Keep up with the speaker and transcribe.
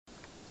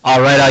All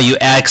right, all you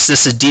addicts,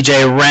 this is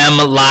DJ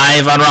R.E.M.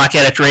 live on Rock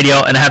Addict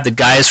Radio, and I have the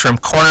guys from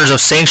Corners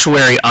of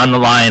Sanctuary on the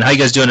line. How you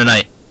guys doing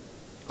tonight?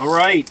 All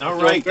right.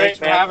 Thanks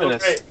for having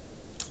us. Great.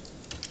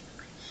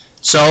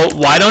 So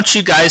why don't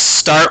you guys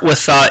start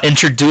with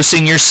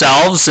introducing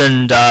yourselves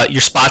and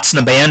your spots in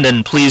the band,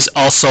 and please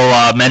also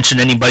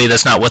mention anybody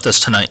that's not with us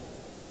tonight.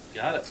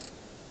 Got it.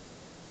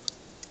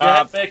 Go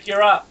ahead, Mick,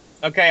 you're up.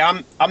 Okay,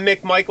 I'm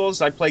Mick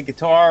Michaels. I play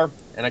guitar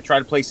and I try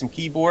to play some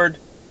keyboard.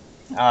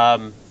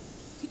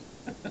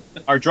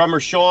 Our drummer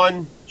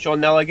Sean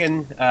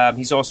Nelligan,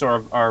 he's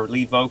also our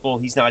lead vocal.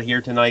 He's not here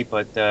tonight,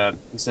 but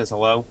he says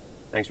hello.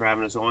 Thanks for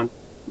having us on.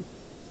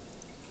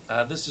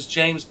 This is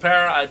James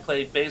Parra. I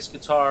play bass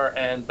guitar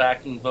and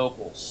backing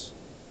vocals.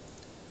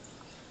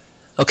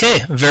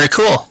 Okay, very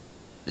cool.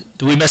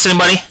 Do we miss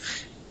anybody?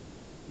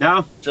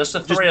 No, Just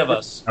the three of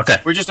us. Okay.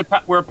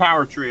 We're a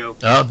power trio.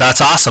 Oh,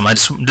 that's awesome. I'm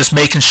just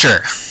making sure.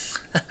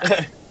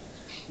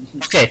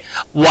 Okay,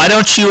 why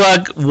don't you? I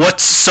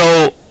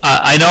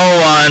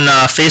know on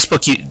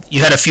Facebook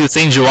you had a few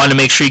things you wanted to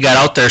make sure you got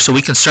out there, so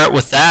we can start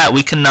with that.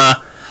 We can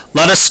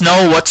let us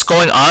know what's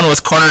going on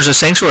with Corners of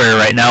Sanctuary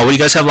right now. What do you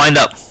guys have lined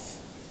up?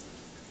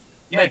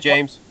 Yeah,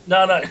 James.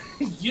 No,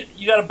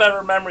 you got a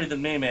better memory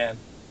than me, man.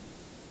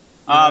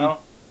 You know?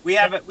 We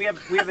have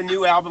a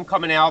new album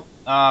coming out.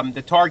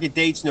 The target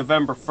date's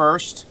November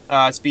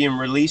 1st. It's being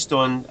released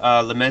on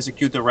La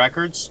Mezzacuta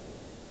Records,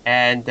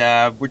 and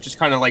we're just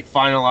kind of like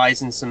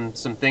finalizing some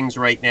things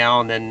right now,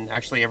 and then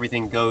actually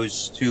everything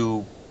goes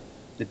to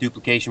the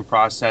duplication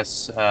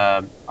process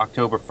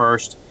October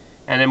 1st,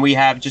 and then we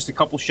have just a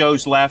couple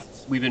shows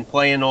left. We've been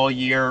playing all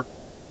year,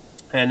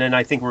 and then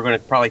I think we're going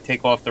to probably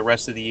take off the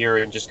rest of the year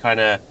and just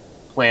kind of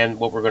plan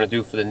what we're going to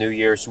do for the new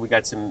year. So we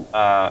got some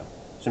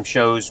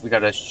shows. We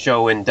got a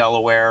show in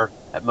Delaware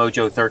at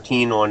Mojo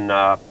 13 on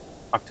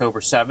October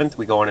 7th.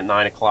 We go on at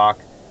 9 o'clock.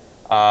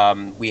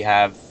 We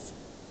have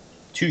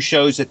two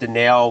shows at the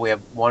Nail. We have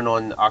one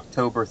on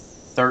October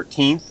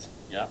 13th.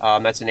 Yeah.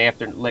 That's an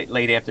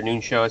late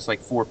afternoon show. It's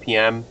like 4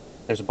 p.m.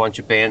 There's a bunch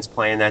of bands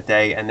playing that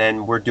day. And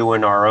then we're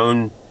doing our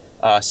own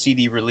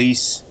CD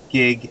release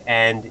gig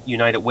and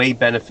United Way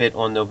benefit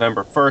on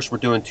November 1st. We're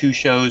doing two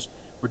shows.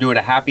 We're doing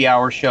a happy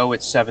hour show at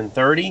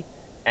 7:30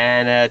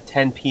 and a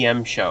 10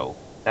 p.m. show.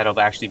 That'll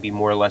actually be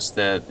more or less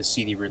the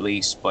CD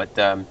release, but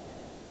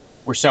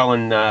we're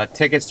selling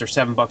tickets. They're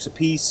 $7 a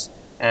piece,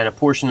 and a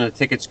portion of the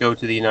tickets go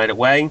to the United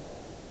Way.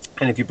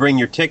 And if you bring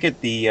your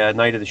ticket the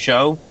night of the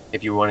show,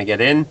 if you want to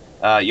get in,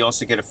 you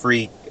also get a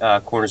free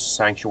Corners of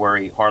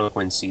Sanctuary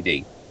Harlequin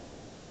CD.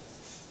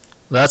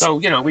 So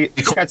we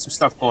got some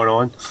stuff going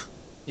on.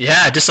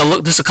 Yeah, just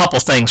a couple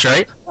things,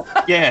 right?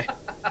 Yeah.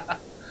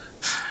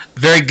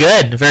 Very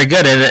good,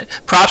 and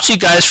props to you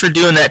guys for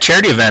doing that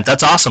charity event.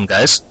 That's awesome,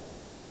 guys.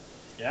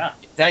 Yeah.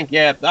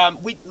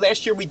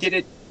 Last year we did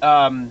it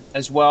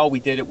as well. We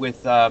did it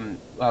with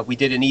we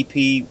did an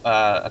EP,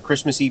 a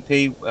Christmas EP.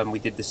 We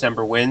did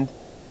December Wind,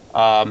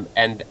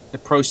 and the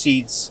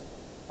proceeds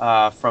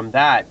from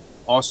that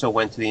also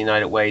went to the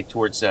United Way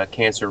towards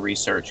cancer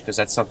research, because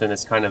that's something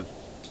that's kind of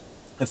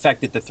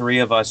affected the three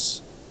of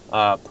us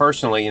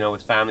personally,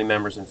 with family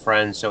members and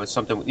friends. So it's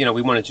something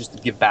we want to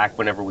just give back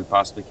whenever we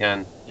possibly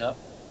can. Yep.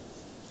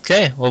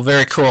 Okay, well,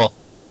 very cool.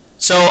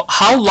 So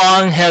how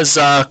long has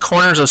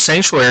Corners of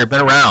Sanctuary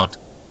been around?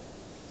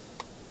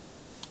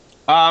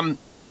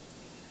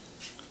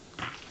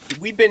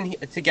 We've been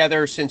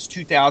together since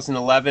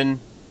 2011,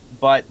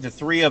 but the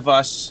three of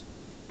us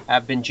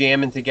have been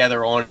jamming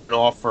together on and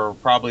off for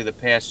probably the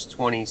past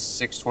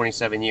 26,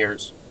 27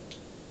 years.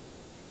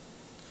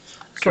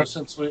 So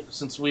since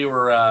we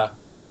were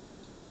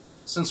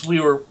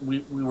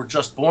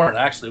just born,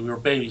 actually, we were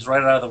babies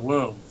right out of the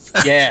womb.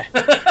 Yeah.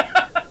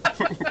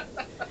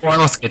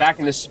 Back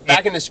in the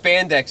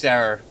spandex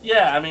era.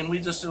 Yeah, I mean,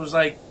 it was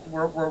like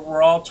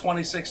we're all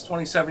 26,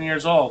 27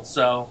 years old,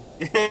 so.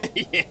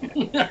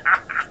 Yeah.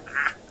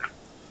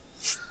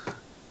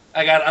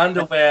 I got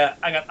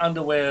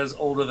underwears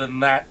older than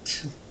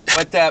that.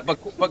 But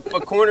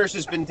Corners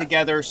has been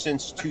together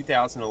since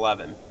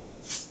 2011.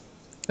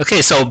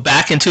 Okay, so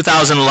back in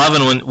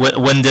 2011,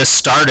 when this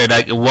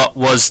started, what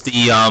was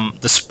the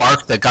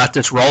spark that got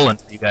this rolling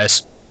for you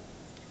guys?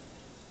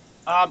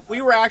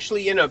 We were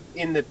actually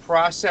in the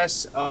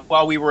process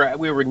while we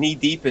were knee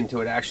deep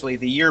into it. Actually,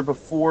 the year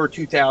before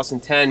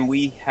 2010,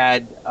 we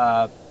had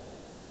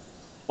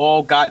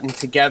all gotten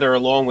together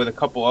along with a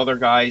couple other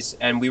guys,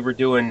 and we were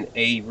doing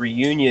a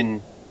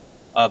reunion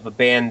of a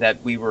band that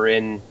we were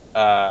in.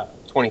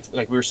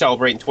 We were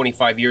celebrating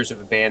 25 years of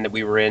a band that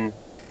we were in,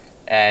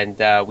 and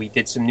we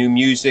did some new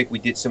music. We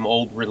did some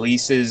old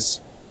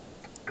releases.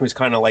 It was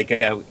kind of like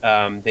there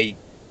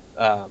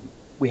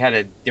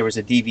was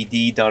a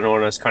DVD done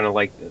on us, kind of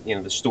like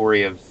the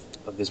story of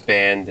this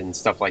band and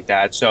stuff like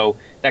that. So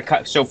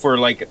for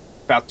like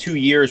about 2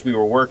 years we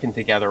were working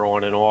together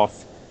on and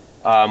off.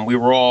 We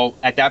were all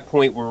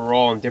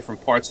in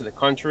different parts of the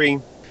country,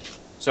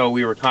 so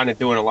we were kind of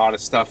doing a lot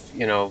of stuff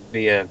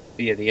via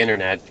the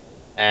internet.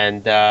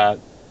 And I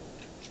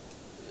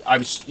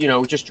was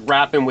just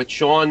rapping with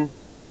Sean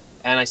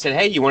and I said,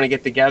 hey, you want to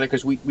get together?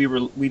 Because we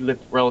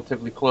lived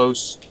relatively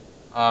close.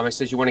 I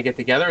said, you want to get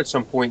together at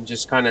some point and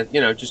just kind of,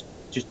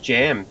 just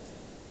jam.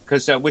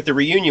 Because with the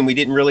reunion, we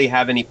didn't really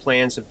have any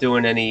plans of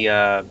doing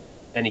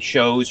any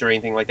shows or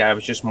anything like that. It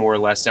was just more or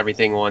less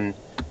everything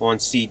on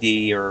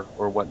CD or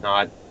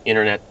whatnot,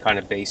 internet kind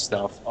of based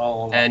stuff.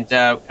 All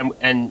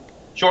And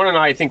Sean and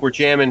I think we're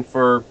jamming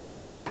for,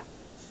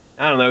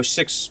 I don't know,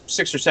 6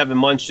 or 7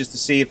 months just to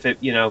see if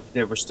if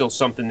there was still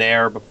something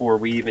there before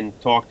we even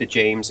talked to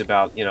James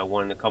about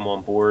wanting to come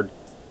on board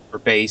for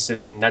bass,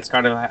 and that's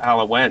kind of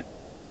how it went.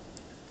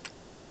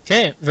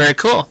 Okay, very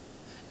cool.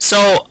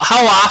 So,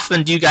 how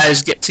often do you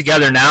guys get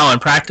together now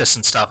and practice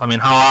and stuff? I mean,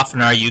 how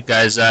often are you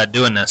guys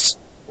doing this?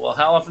 Well,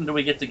 how often do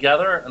we get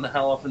together, and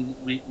how often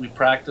we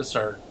practice?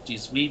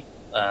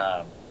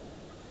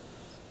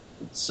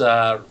 It's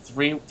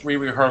three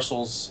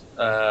rehearsals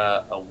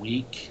a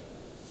week.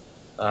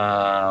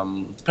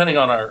 Depending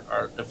on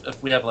our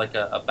if we have like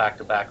a back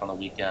to back on the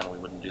weekend, we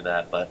wouldn't do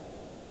that. But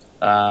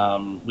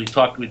we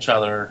talk to each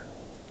other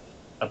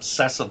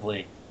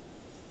obsessively.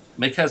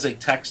 Mick has a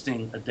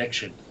texting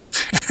addiction.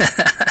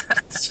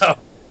 So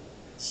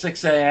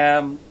 6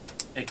 a.m.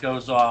 it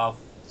goes off.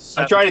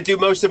 I try to do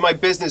most of my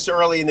business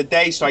early in the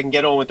day so I can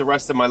get on with the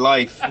rest of my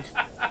life.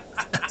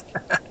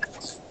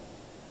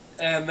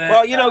 And then,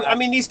 well, I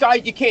mean, these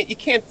guys, you can't.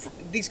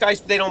 These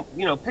guys, they don't.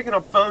 Picking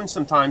up phones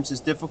sometimes is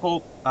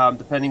difficult,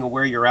 depending on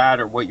where you're at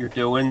or what you're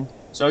doing.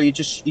 So you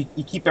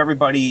keep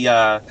everybody,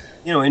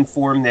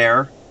 informed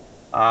there.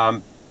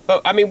 But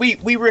I mean,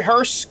 we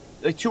rehearse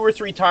 2 or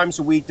 3 times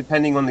a week,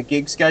 depending on the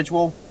gig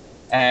schedule,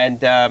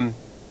 and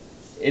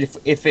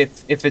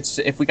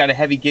if we got a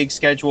heavy gig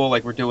schedule,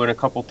 like we're doing a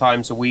couple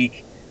times a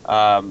week,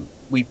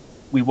 we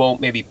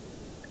won't maybe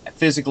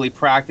physically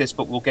practice,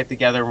 but we'll get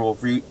together and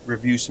we'll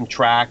review some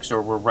tracks,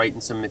 or we're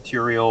writing some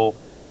material,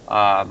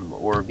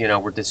 or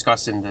we're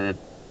discussing the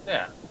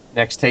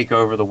next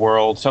takeover of the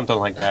world, something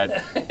like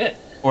that,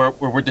 or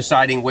we're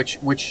deciding which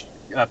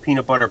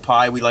peanut butter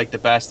pie we like the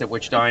best at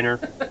which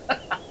diner.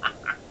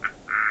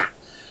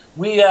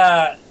 We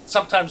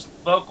sometimes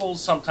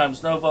vocals,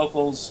 sometimes no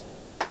vocals.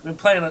 We've been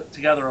playing it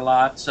together a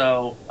lot,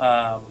 so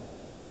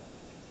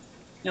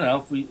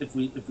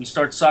if we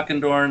start sucking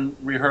during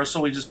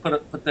rehearsal, we just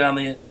put down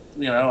the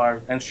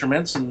our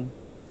instruments and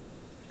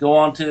go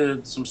on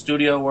to some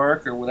studio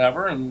work or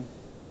whatever, and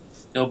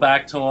go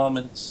back to them.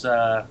 It's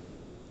like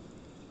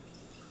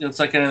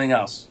anything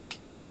else.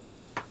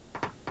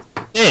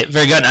 Hey,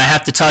 very good. I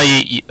have to tell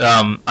you,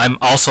 I'm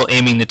also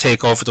aiming to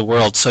take over the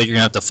world, so you're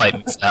gonna have to fight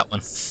me for that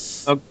one.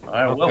 All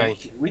right,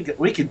 Okay. well,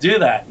 we could do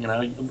that.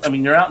 I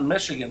mean, you're out in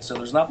Michigan, so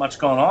there's not much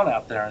going on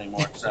out there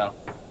anymore. So,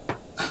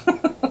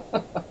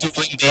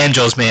 Dueling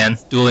banjos, man.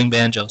 Dueling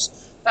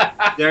banjos.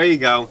 There you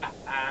go.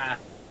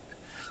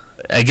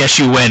 I guess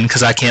you win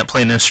because I can't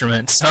play an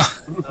instrument. So.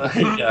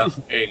 There you go.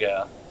 There you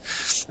go.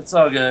 It's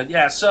all good.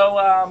 Yeah.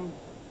 So,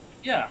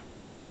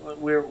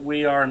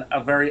 we are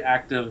a very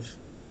active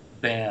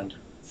band.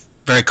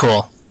 Very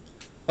cool.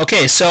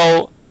 Okay,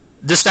 so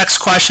this next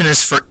question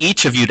is for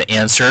each of you to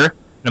answer.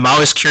 And I'm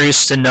always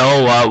curious to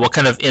know what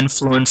kind of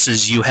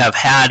influences you have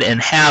had and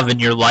have in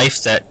your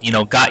life that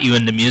got you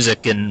into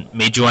music and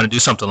made you want to do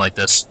something like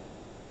this.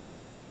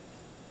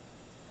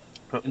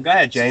 Go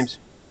ahead, James.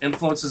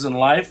 Influences in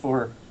life,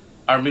 or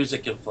our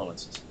music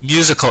influences?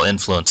 Musical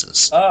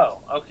influences.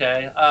 Oh,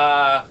 okay.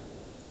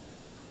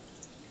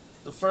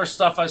 The first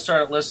stuff I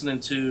started listening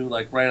to,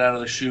 like right out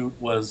of the chute,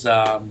 was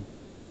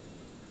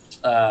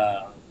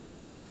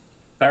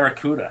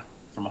Barracuda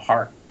from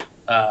Heart.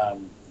 It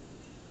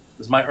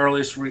was my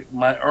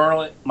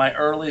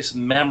earliest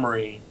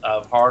memory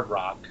of hard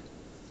rock.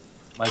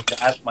 My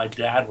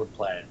dad would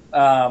play it.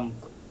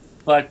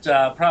 But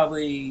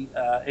probably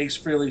Ace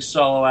Frehley's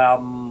solo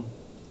album,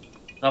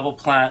 Double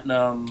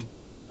Platinum,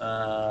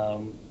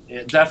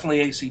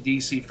 definitely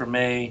AC/DC for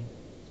me.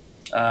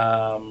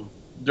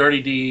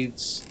 Dirty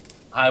Deeds,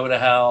 Highway to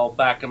Hell,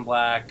 Back in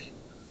Black.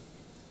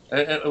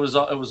 It was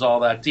all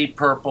that. Deep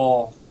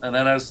Purple, and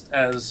then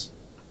as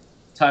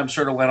time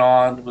sort of went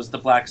on, it was the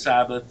Black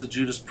Sabbath, the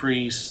Judas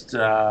Priest,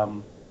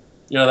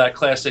 that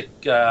classic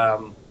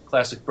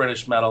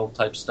British metal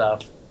type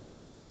stuff.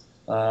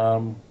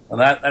 And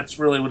that's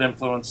really what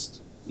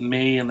influenced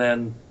me. And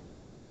then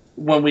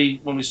when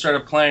we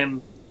started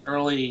playing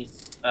early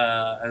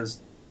as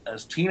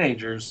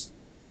teenagers,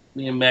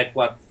 me and Mick,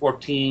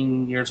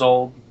 14 years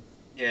old?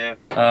 Yeah.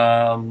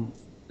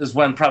 Is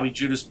when probably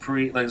Judas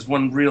Priest, is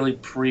when really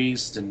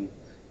Priest and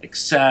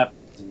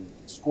Accept and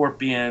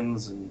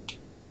Scorpions, and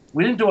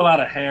we didn't do a lot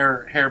of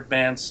hair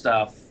band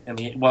stuff.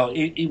 We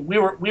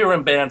were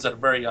in bands at a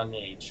very young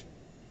age,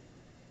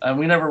 and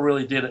we never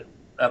really did it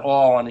at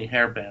all any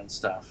hair band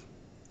stuff.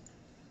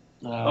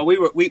 We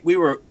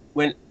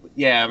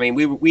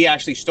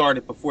actually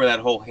started before that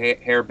whole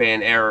hair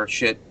band era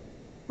shit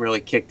really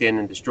kicked in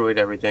and destroyed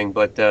everything.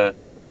 But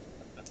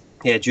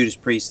Judas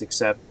Priest,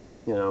 Accept,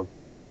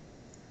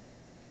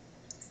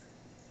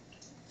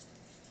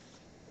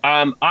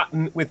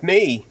 with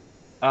me,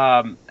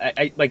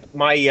 like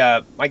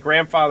my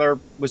grandfather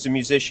was a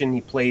musician.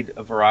 He played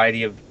a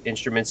variety of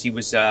instruments. He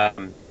was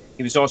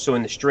also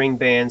in the string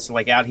bands. So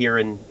like out here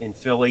in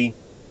Philly,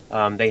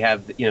 they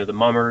have the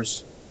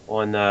Mummers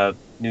on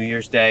New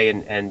Year's Day,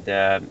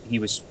 and he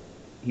was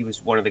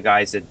one of the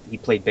guys that he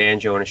played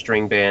banjo in a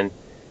string band.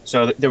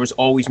 So there was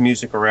always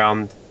music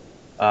around.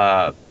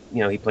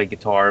 He played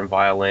guitar and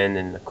violin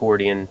and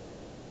accordion,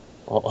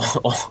 a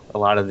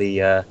lot of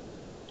the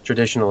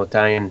traditional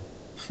Italian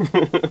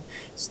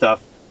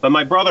stuff. But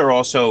my brother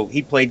also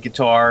he played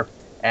guitar,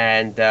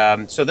 and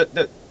so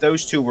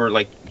those two were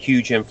like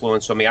huge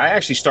influence on me. I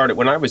actually started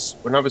when I was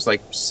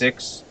like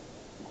 6.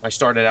 I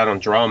started out on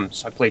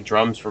drums. I played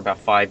drums for about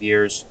 5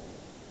 years,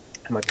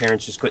 and my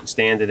parents just couldn't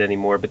stand it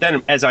anymore. But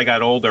then as I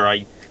got older,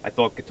 I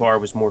thought guitar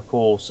was more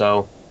cool,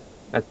 so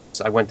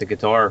I went to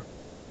guitar.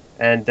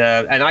 And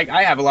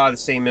I have a lot of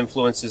the same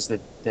influences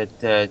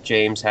that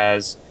James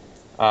has.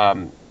 I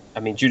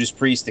mean, Judas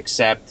Priest,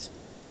 except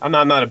I'm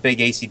not a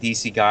big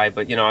AC/DC guy,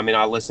 but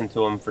I listen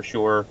to him for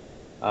sure.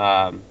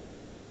 But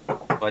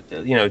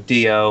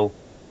Dio,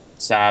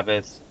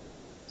 Sabbath,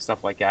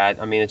 stuff like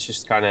that. I mean, it's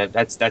just kind of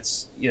that's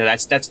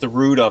the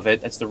root of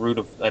it. That's the root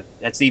of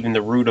that's even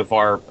the root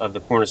of the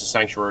Corners of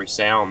Sanctuary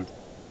sound.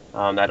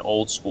 That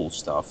old school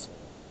stuff.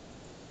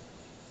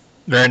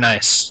 Very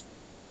nice.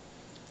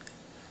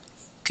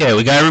 Okay,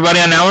 we got everybody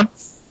on that one?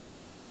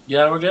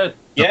 Yeah, we're good.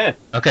 Yeah.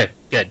 Okay,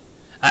 good.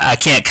 I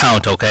can't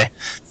count, okay?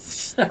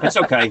 It's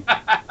okay.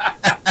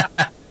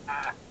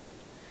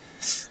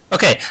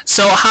 Okay,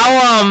 so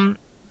how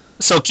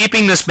so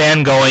keeping this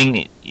band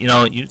going,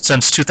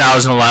 since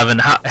 2011,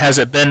 how has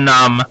it been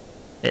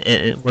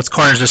with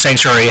Corners of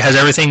Sanctuary? Has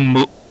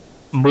everything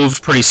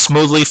moved pretty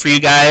smoothly for you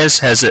guys?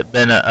 Has it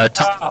been a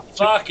tough? Oh,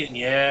 fucking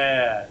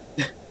yeah.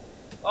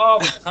 All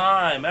the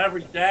time,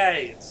 every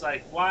day. It's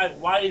like,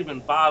 why even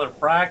bother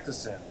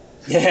practicing?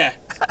 Yeah.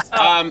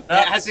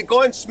 Has it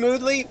gone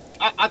smoothly?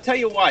 I'll tell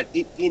you what.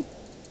 If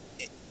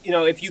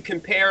you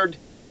compared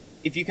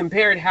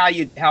how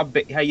you got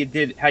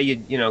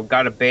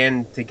a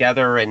band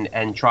together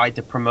and tried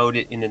to promote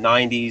it in the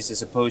 90s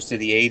as opposed to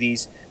the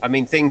 80s. I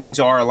mean, things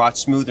are a lot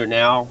smoother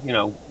now.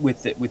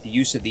 With the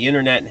use of the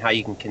internet and how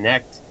you can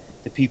connect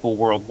to people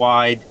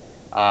worldwide.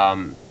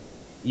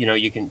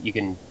 You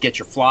can get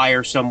your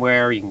flyer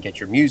somewhere, you can get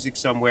your music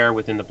somewhere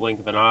within the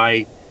blink of an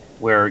eye,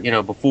 where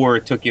before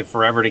it took you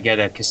forever to get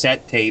a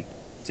cassette tape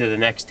to the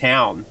next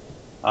town,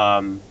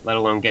 let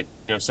alone get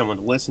someone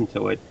to listen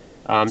to it.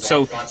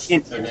 So now,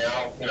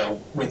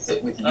 with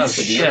the use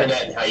of the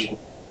internet and how you.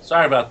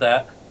 Sorry about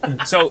that.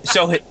 So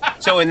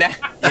in that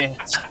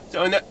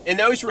in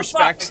those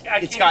respects,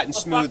 it's gotten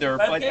smoother.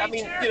 But I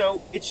mean,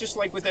 it's just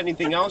like with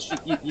anything else.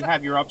 You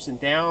have your ups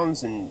and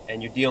downs,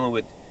 and you're dealing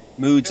with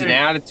moods and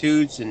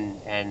attitudes,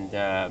 and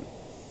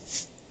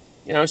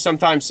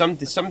sometimes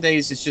some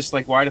days it's just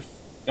like, why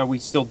are we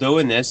still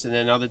doing this? And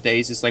then other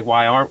days it's like,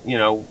 why aren't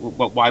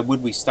why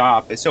would we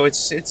stop? So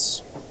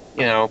it's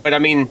but I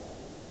mean,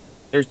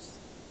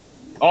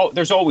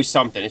 there's always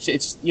something.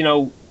 It's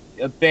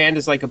a band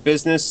is like a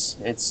business.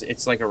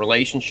 It's like a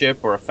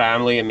relationship or a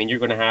family. I mean, you're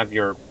going to have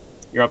your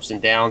ups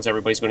and downs.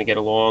 Everybody's going to get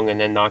along and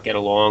then not get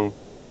along.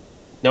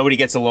 Nobody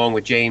gets along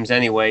with James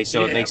anyway,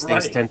 so it makes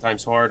things 10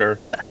 times harder.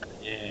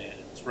 Yeah,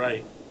 that's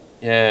right.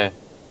 Yeah.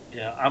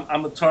 Yeah,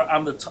 I'm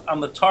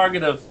the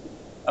target of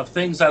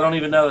things I don't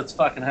even know that's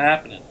fucking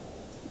happening.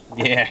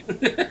 Yeah.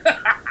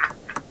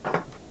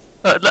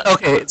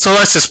 Okay, so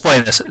let's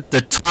explain this.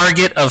 The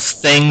target of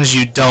things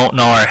you don't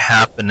know are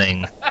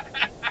happening.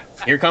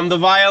 Here come the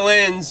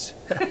violins.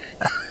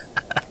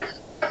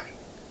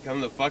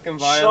 Come the fucking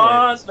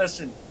violins. Sean,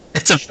 listen.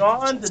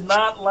 Sean did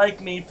not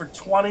like me for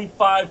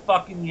 25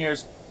 fucking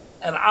years,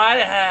 and I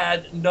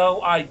had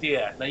no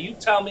idea. Now you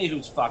tell me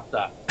who's fucked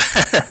up.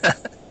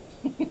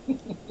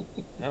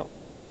 No.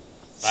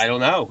 I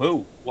don't know.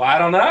 Who? Well, I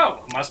don't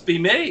know. It must be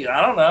me.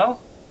 I don't know.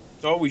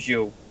 It's always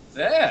you.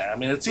 Yeah, I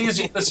mean, it's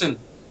easy. Listen,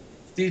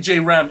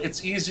 DJ REM,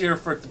 it's easier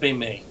for it to be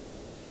me.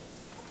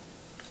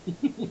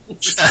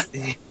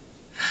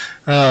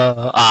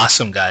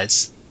 Awesome,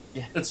 guys.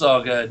 Yeah. It's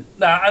all good.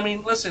 Now, I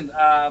mean, listen,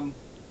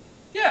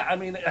 yeah, I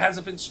mean, has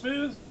it been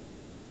smooth?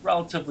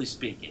 Relatively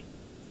speaking.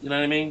 You know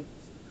what I mean?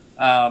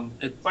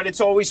 But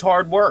it's always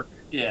hard work.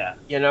 Yeah.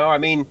 I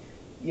mean,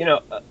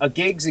 a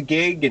gig's a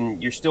gig,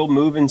 and you're still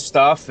moving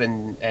stuff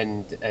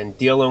and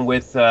dealing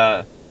with,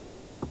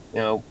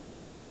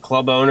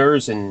 club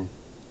owners and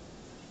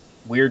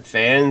weird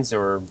fans,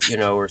 or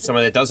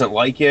somebody that doesn't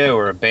like you,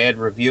 or a bad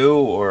review,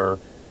 or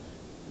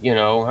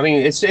I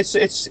mean, it's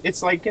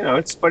like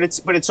but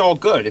it's all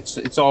good.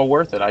 It's all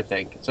worth it, I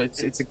think. So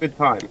it's a good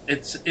time.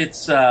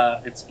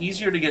 It's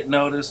easier to get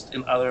noticed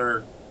in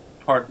other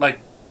part, like,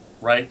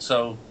 right?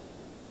 So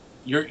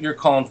you're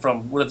calling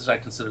from, what is I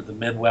consider the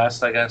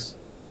Midwest, I guess.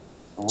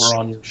 We're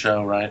on your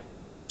show, right?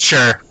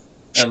 Sure.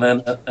 And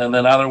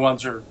then other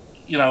ones are,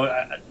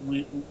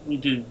 we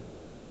do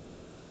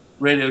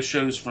radio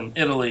shows from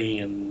Italy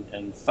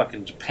and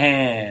fucking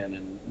Japan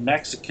and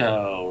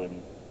Mexico,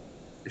 and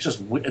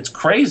it's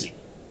crazy.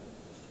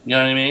 You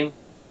know what I mean?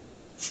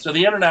 So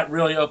the internet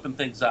really opened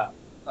things up.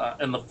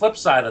 And the flip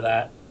side of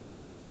that,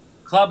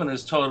 clubbing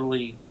is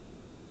totally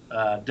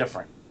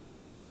different.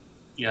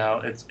 You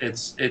know,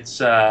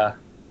 it's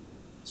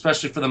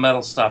especially for the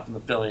metal stuff in the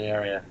Philly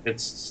area.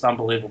 It's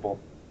unbelievable,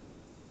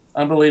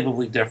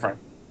 unbelievably different.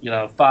 You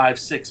know, 5,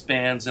 6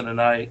 bands in a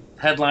night,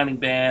 headlining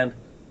band.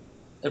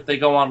 If they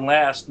go on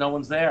last, no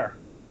one's there.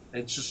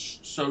 It's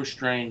just so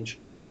strange.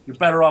 You're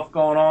better off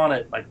going on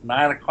at like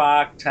 9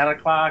 o'clock, 10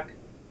 o'clock,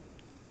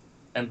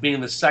 and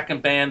being the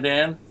second band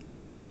in,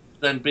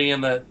 than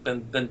being the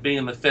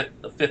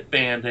fifth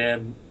band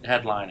in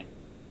headlining.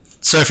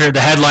 So if you're the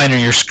headliner,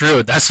 you're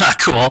screwed. That's not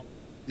cool.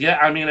 Yeah,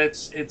 I mean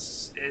it's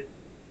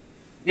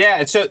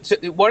Yeah, so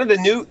one of the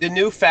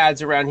new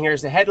fads around here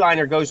is the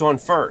headliner goes on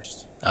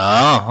first.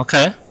 Oh,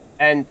 okay.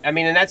 And I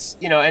mean, and that's,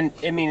 you know, and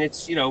I mean,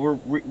 it's, you know,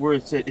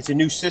 it's a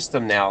new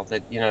system now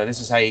that, you know, this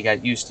is how you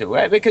got used to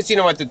it. Because you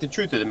know what, the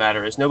truth of the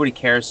matter is nobody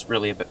cares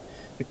really about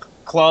the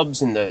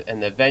clubs and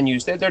the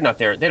venues. They're not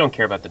there. They don't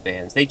care about the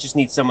bands. They just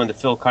need someone to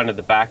fill kind of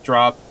the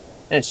backdrop.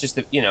 And it's just,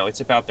 you know,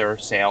 it's about their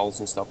sales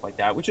and stuff like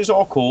that, which is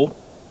all cool.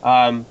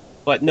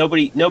 But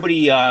nobody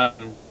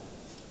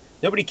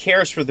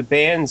cares for the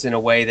bands in a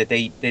way that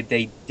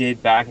they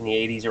did back in the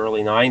 80s,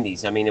 early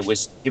 90s. I mean,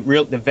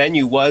 the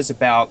venue was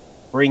about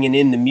bringing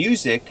in the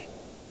music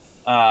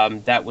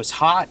that was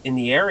hot in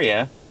the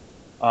area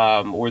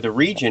or the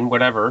region,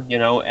 whatever, you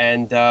know,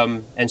 and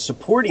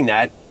supporting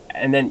that,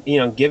 and then, you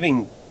know,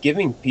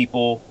 giving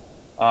people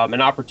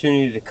an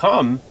opportunity to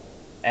come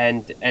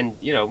and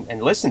you know,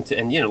 and listen to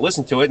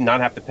it and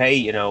not have to pay,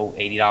 you know,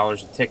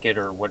 $80 a ticket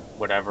or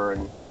whatever,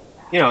 and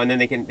you know, and then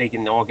they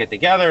can all get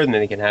together and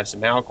then they can have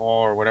some alcohol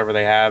or whatever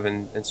they have,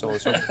 and so on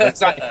and so forth.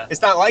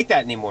 It's not like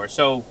that anymore.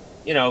 So,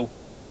 you know,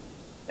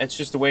 that's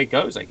just the way it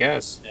goes, I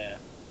guess. Yeah.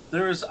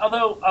 There is,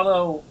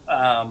 although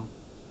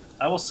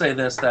I will say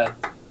this, that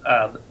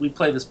we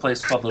play this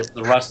place called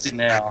the Rusty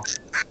Nail.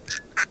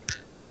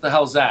 The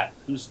hell's that?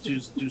 Who's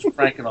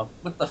cranking on?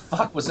 What the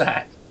fuck was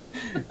that?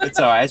 It's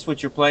all right. That's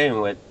what you're playing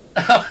with.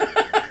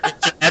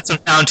 That's some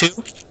sound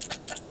too.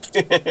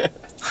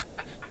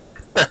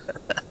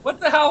 What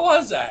the hell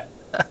was that?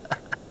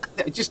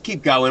 Just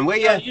keep going, will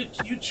ya?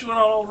 You chewing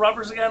on old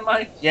rubbers again,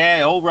 Mike?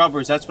 Yeah, old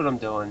rubbers. That's what I'm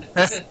doing.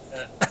 All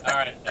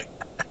right.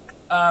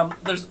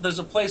 There's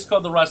a place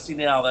called the Rusty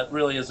Nail that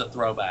really is a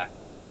throwback.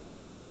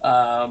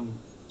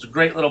 It's a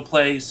great little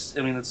place.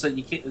 I mean,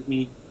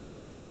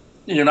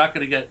 you're not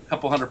going to get a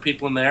couple hundred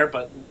people in there,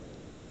 but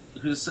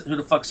who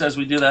the fuck says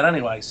we do that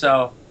anyway?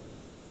 So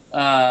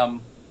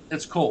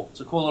it's cool.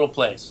 It's a cool little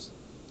place,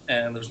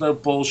 and there's no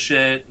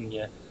bullshit, and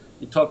you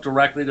talk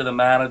directly to the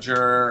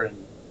manager,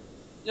 and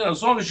you know,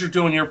 as long as you're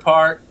doing your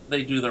part,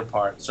 they do their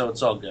part, so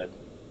it's all good.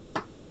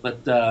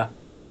 But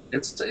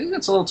it's a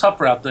little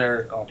tougher out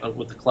there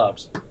with the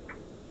clubs.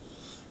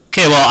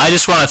 Okay, well, I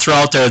just want to throw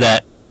out there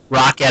that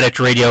Rock Addict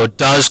Radio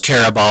does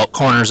care about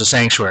Corners of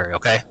Sanctuary.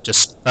 Okay,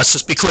 let's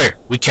just be clear,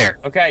 we care.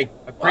 Okay,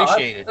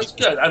 appreciate it. That's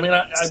good. I mean,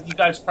 you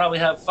guys probably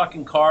have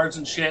fucking cards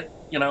and shit,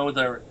 you know, with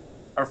our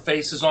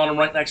faces on them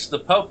right next to the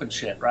Pope and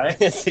shit, right?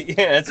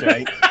 Yeah, that's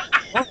right.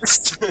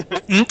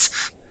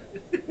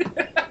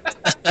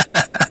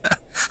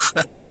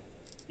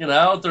 You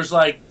know, there's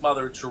like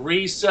Mother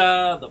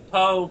Teresa, the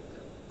Pope,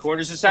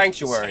 Corners of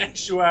Sanctuary.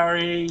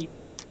 Sanctuary.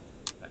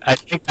 I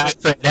think I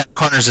put that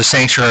Corners of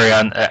Sanctuary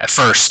on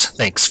first.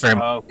 Thanks very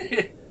much.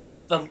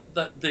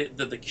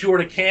 The cure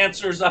to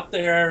cancer's up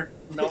there.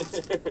 No.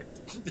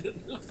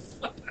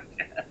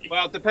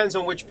 Well, it depends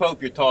on which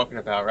Pope you're talking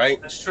about,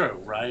 right? That's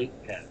true, right?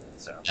 Yeah.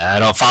 So I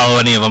don't follow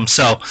any of them.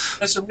 So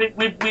listen,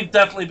 we've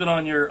definitely been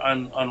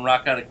on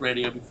Rock Addict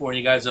Radio before, and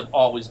you guys have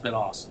always been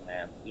awesome,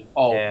 man. You've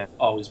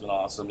always been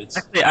awesome.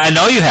 I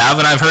know you have,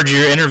 and I've heard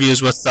your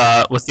interviews with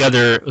some of the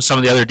other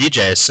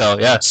DJs. So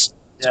yes,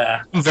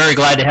 yeah, I'm very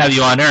glad to have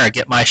you on air.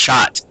 Get my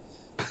shot.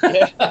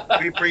 Yeah,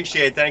 we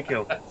appreciate it. Thank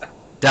you.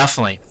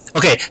 Definitely.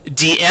 Okay,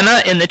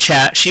 Deanna in the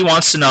chat. She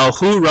wants to know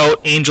who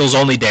wrote "Angels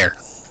Only Dare."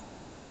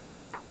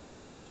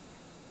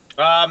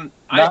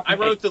 I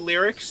wrote the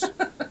lyrics,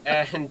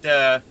 and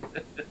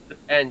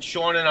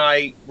Sean and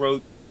I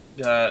wrote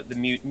wrote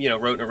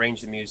and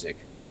arranged the music.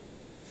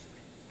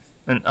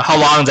 And how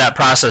long did that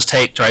process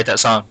take to write that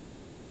song?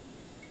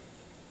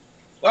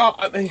 Well,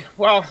 I mean,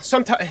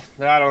 sometimes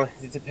I don't.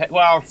 It depends.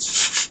 Well,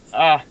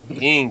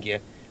 Inge.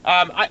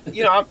 I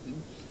don't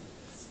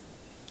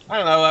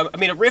know. I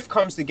mean, a riff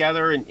comes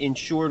together in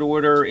short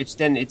order.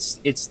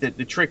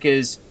 The trick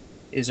is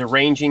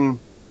arranging,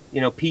 you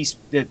know,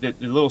 the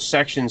little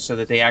sections so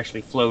that they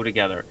actually flow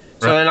together.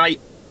 Right. So then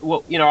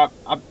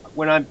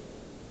when I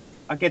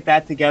get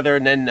that together,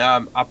 and then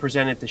I'll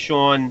present it to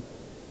Sean,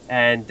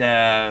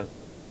 and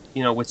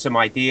you know, with some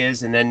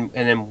ideas, and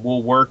then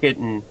we'll work it.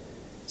 And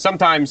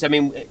sometimes, I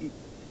mean,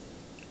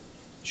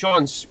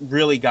 Sean's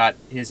really got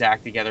his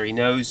act together. He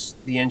knows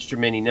the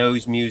instrument. He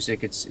knows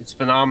music. It's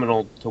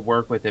phenomenal to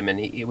work with him,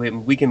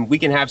 and we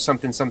can have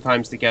something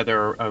sometimes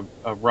together,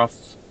 a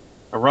rough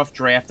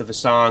draft of a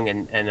song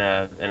and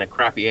a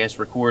crappy ass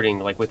recording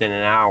like within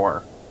an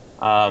hour,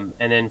 and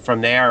then from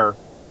there,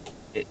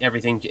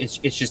 everything. It's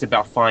just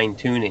about fine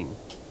tuning.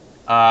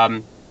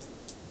 Um,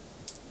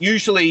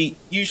 usually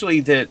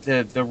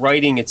the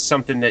writing, it's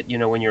something that,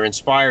 when you're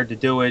inspired to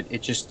do it,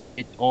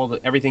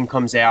 everything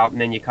comes out,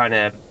 and then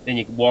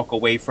you walk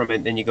away from it,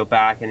 and then you go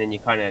back, and then you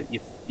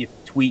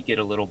tweak it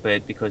a little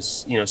bit,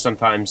 because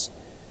sometimes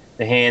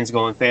the hand's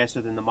going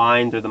faster than the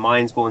mind, or the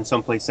mind's going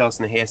someplace else,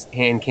 and the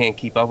hand can't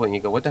keep up with it, and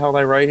you go, what the hell did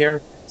I write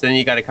here? So then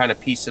you got to kind of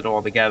piece it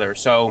all together.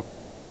 So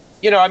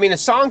I mean, a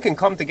song can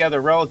come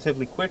together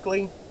relatively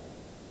quickly,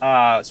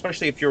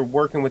 especially if you're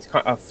working with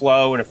a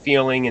flow and a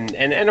feeling,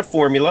 and a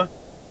formula,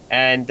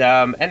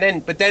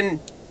 but then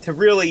to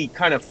really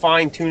kind of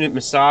fine tune it,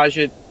 massage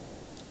it,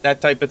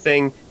 that type of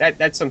thing,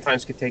 that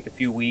sometimes could take a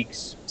few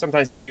weeks,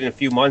 sometimes even a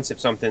few months, if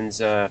something's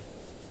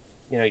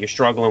you're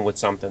struggling with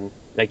something,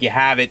 like you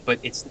have it, but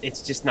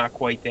it's just not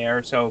quite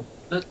there. So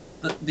the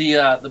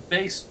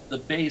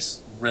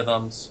bass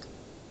rhythms,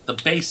 the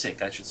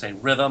basic, I should say,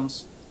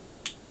 rhythms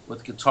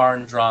with guitar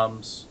and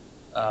drums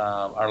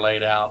are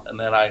laid out, and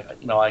then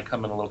I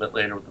come in a little bit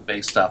later with the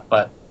bass stuff.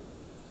 But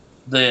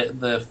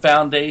the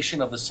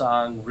foundation of the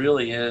song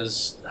really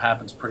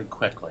happens pretty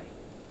quickly.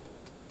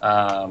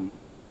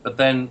 But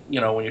then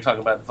when you're talking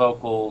about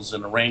vocals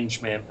and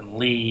arrangement and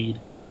lead,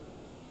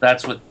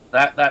 that's what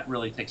that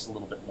really takes a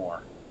little bit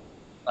more.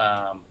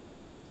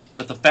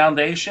 But the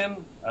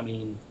foundation, I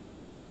mean,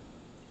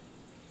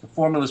 the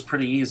formula is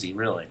pretty easy,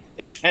 really.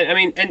 And I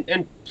mean,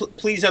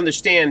 please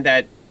understand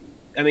that,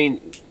 I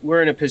mean,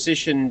 we're in a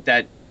position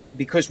that,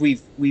 because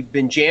we've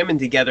been jamming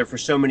together for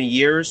so many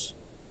years,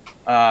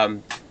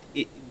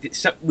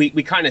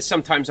 we kind of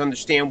sometimes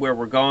understand where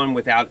we're going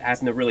without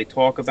having to really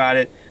talk about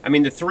it. I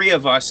mean, the three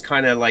of us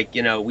kind of like,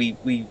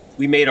 we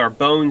made our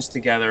bones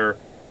together,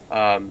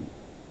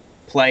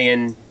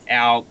 playing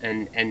out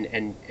and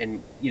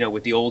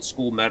with the old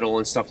school metal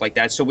and stuff like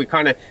that. So we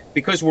kind of,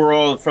 because we're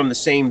all from the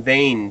same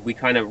vein, we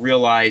kind of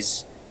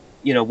realize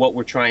what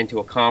we're trying to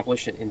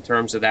accomplish in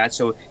terms of that.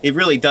 So it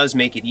really does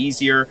make it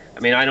easier. I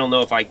mean, I don't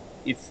know if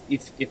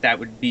that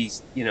would be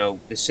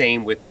the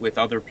same with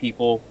other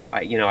people.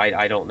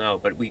 I don't know,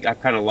 but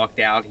I've kind of lucked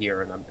out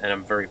here, and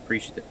I'm very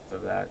appreciative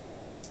of that.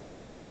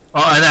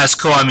 Oh, and that's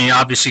cool. I mean,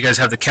 obviously you guys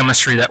have the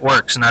chemistry that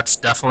works, and that's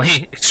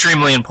definitely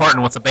extremely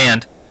important with the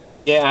band.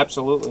 Yeah,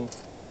 absolutely.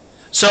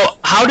 So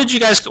where did you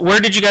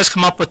guys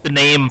come up with the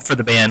name for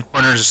the band,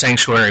 Corners of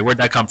Sanctuary? Where'd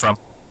that come from?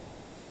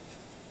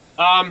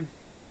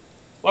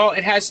 Well,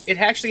 it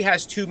actually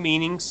has two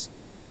meanings.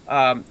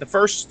 The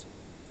first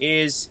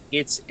is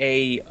it's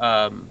a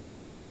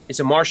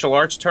martial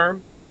arts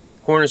term.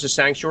 Corners of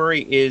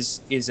Sanctuary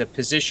is a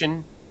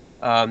position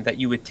that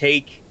you would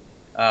take.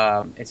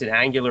 It's an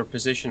angular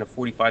position, a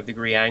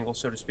 45-degree angle,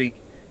 so to speak,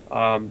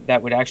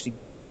 that would actually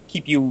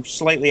keep you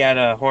slightly out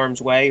of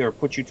harm's way or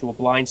put you to a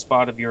blind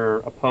spot of your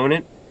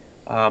opponent.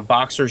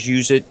 Boxers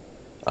use it.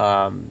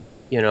 Other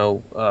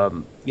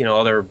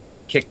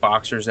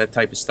kickboxers, that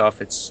type of stuff.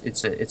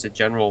 It's a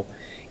general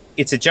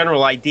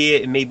idea.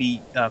 It may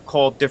be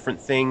called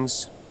different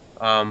things,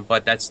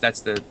 but that's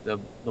the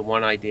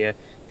one idea.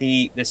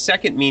 The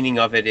second meaning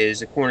of it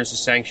is, the Corners of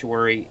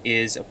Sanctuary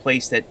is a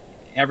place that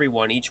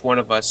each one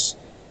of us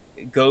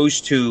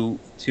goes to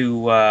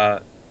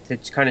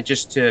kind of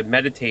just to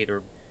meditate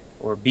or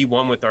be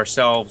one with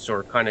ourselves,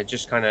 or kind of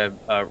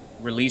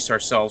release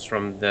ourselves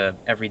from the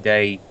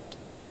everyday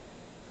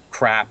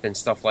crap and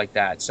stuff like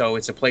that. So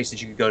it's a place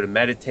that you could go to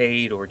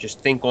meditate, or just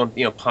think on,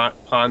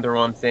 ponder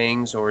on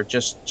things, or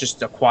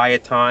just a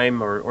quiet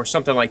time, or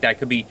something like that. It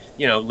could be,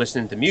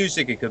 listening to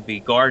music, it could be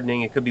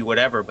gardening, it could be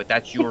whatever, but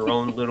that's your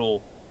own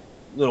little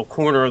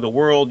corner of the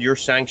world, your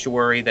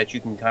sanctuary, that you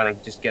can kind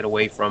of just get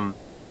away from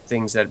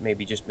things that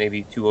maybe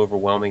too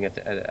overwhelming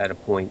at a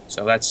point.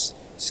 So it's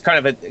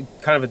kind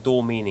of a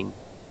dual meaning.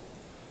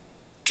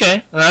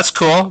 Okay, well, that's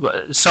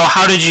cool. So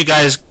how did you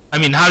guys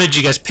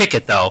pick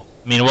it, though?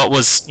 I mean, what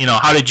was,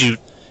 how did you,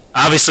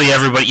 obviously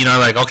everybody,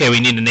 like, okay,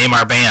 we need to name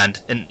our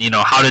band, and,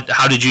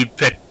 how did you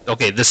pick,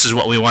 okay, this is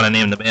what we want to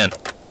name the band?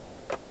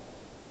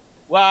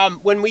 Well,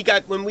 when we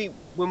got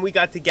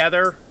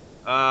together,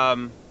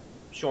 Sean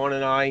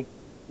and I,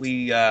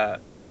 we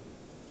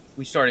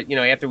started,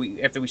 after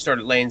we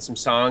started laying some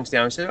songs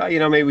down, we said,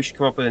 oh, maybe we should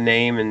come up with a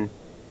name,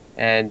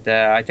 and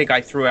I think I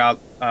threw out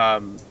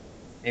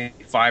maybe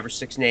 5 or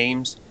 6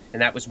 names,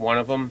 and that was one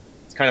of them.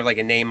 It's kind of like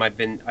a name I've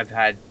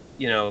had,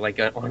 like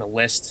on a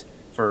list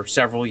for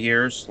several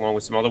years, along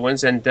with some other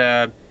ones, and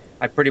I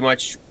pretty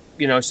much,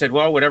 said,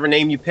 well, whatever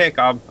name you pick,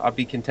 I'll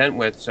be content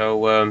with.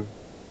 So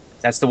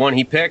that's the one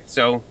he picked.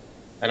 So,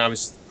 and I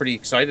was pretty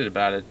excited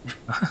about it.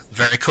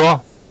 Very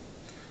cool.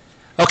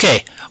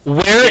 Okay,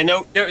 where?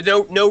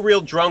 Yeah, no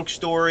real drunk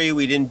story.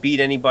 We didn't beat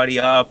anybody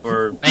up,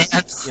 or or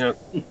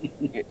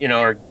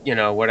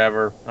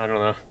whatever. I don't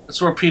know.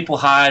 That's where people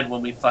hide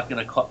when we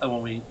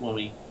when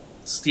we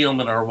steal them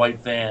in our white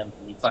van.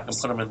 And we fucking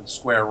put them in the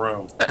square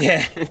room.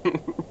 Yeah.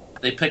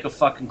 They pick a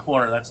fucking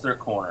corner. That's their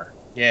corner.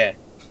 Yeah.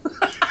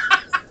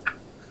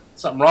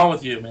 Something wrong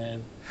with you,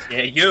 man.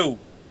 Yeah, you.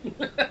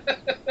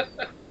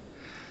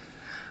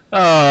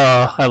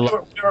 Oh, I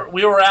love.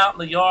 We were out in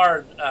the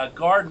yard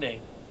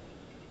gardening,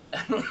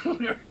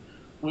 and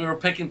we were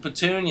picking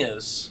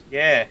petunias.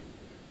 Yeah.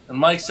 And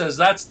Mike says,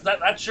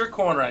 that's your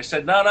corner. I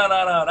said, no,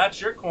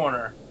 that's your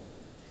corner.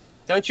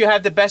 Don't you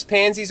have the best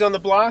pansies on the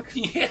block?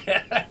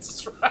 Yeah,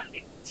 that's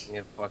right.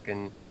 You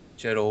fucking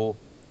shithole.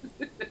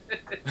 You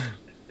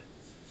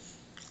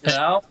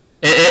know?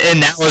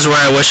 And that was where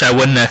I wish I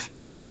wouldn't have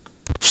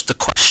pushed the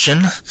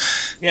question.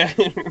 Yeah.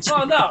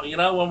 Well, no,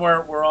 when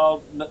we're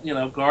all,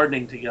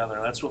 gardening together.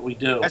 That's what we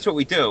do. That's what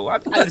we do.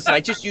 Listen, I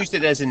just used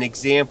it as an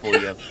example,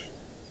 you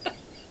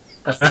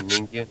fucking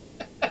ninja.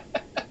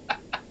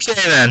 Okay,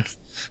 then.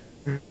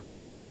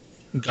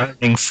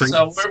 Gardening fruit.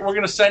 So we're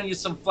going to send you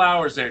some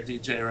flowers there,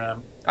 DJ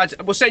Rem.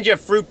 We'll send you a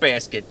fruit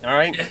basket, all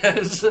right?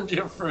 Yeah, send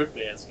you a fruit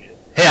basket.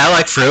 Hey, I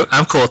like fruit.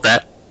 I'm cool with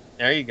that.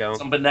 There you go.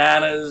 Some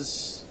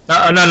bananas.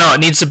 No.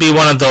 It needs to be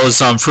one of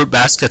those fruit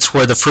baskets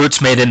where the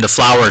fruit's made into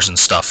flowers and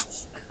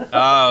stuff.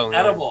 Oh.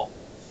 Edible.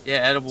 Yeah,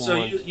 edible So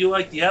ones. you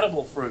like the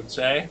edible fruits,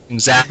 eh?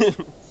 Exactly.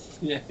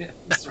 Yeah,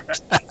 that's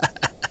right.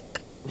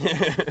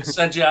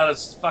 Send you out a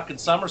fucking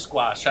summer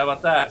squash. How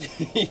about that?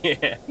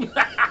 Yeah.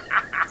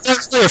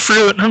 That's really a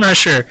fruit. I'm not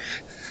sure.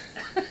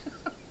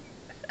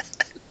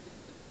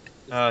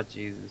 Oh,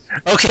 Jesus.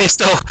 Okay,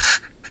 so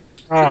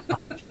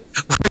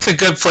what's a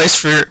good place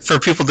for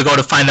people to go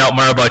to find out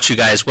more about you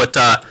guys? What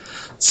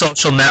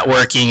social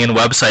networking and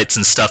websites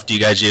and stuff do you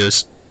guys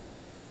use?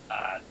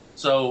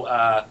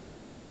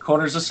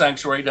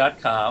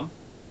 Cornersofsanctuary.com.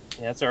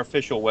 Yeah, that's our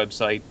official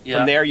website. Yeah.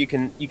 From there, you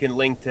can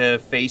link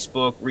to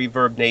Facebook,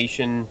 Reverb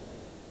Nation,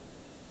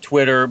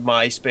 Twitter,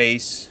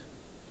 MySpace,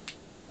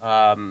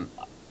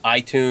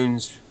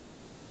 iTunes.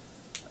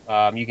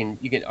 You can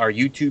our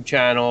YouTube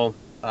channel.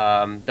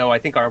 Though I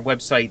think our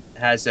website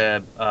has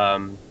a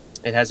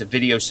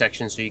video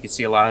section, so you can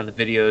see a lot of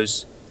the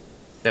videos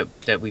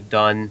that we've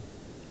done.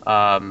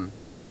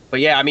 But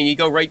yeah, I mean, you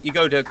go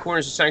to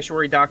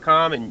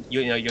cornersofsanctuary.com and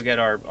you'll get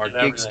our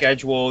gig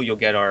schedule. You'll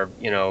get our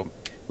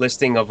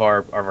listing of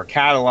our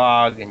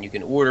catalog, and you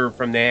can order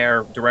from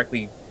there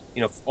directly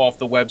off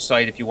the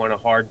website if you want a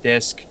hard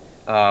disk,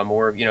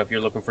 or if you're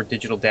looking for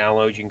digital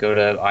downloads, you can go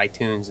to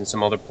iTunes and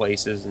some other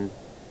places. And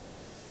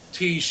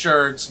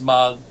T-shirts,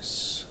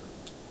 mugs,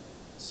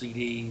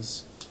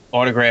 CDs,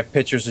 autographed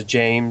pictures of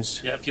James.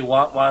 Yeah, if you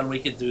want one, we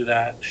could do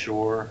that.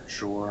 Sure.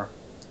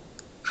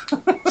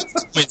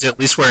 Means at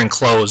least wearing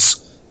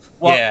clothes.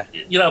 Well, yeah.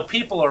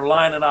 People are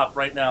lining up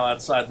right now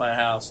outside my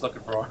house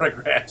looking for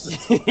autographs.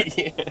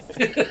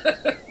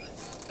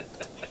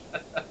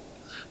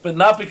 But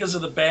not because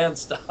of the band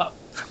stuff.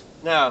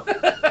 No.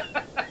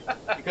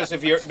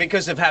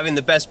 because of having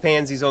the best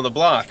pansies on the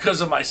block.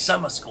 Because of my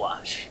summer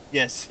squash.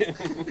 Yes.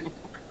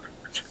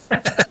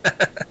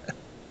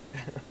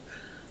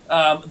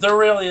 There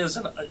really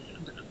isn't.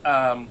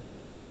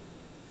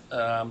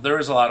 There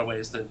is a lot of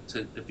ways to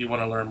if you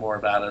want to learn more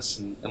about us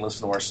and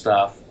listen to our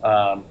stuff.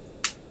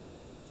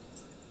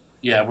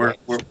 Yeah,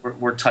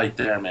 we're tight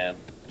there, man.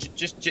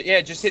 Just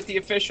hit the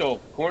official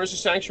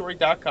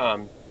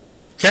cornersofsanctuary.com.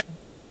 Okay,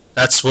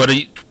 that's what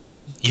you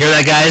hear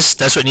that, guys.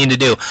 That's what you need to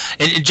do.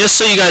 And just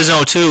so you guys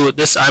know too,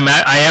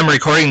 I am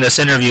recording this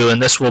interview,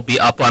 and this will be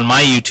up on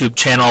my YouTube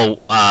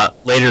channel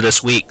later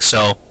this week.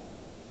 So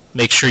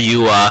make sure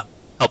you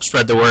help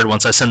spread the word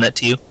once I send that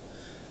to you.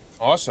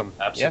 Awesome.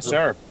 Absolutely. Yes,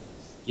 sir.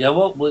 Yeah,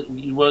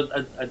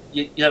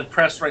 you have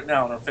press right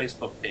now on our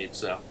Facebook page,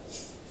 so.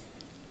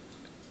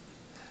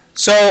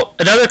 So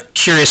another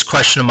curious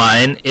question of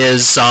mine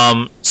is,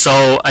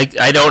 so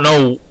I don't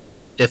know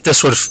if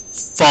this would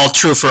fall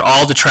true for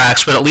all the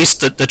tracks, but at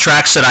least the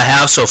tracks that I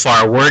have so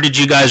far, where did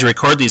you guys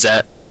record these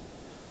at?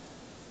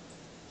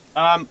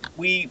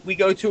 We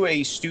go to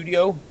a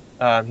studio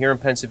here in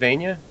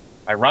Pennsylvania.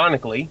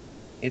 Ironically,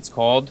 it's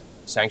called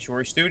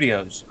Sanctuary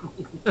Studios,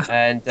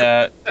 and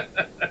yeah,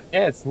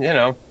 it's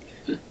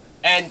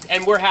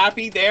and we're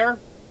happy there.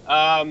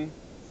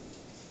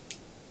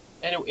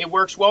 And it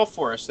works well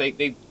for us.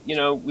 They've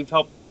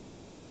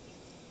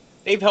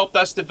helped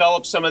us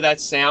develop some of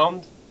that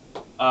sound,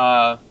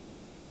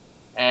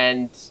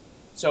 and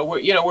so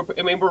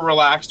we're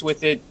relaxed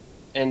with it,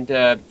 and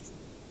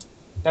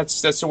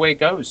that's the way it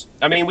goes.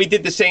 I mean, we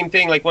did the same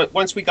thing. Like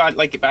once we got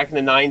back in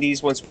the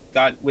 '90s, once we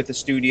got with a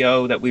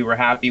studio that we were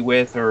happy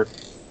with, or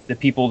the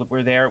people that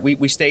were there,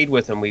 we stayed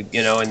with them. And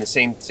the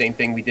same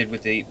thing we did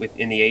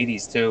in the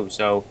 '80s too.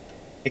 So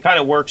it kind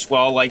of works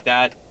well like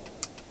that.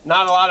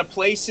 Not a lot of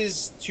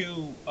places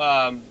to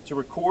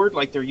record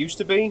like there used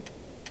to be,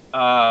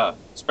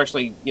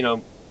 especially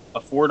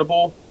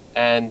affordable,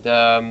 and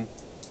not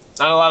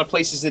a lot of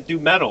places that do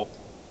metal.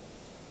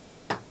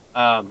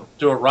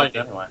 Do it right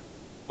anyway.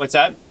 What's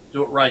that?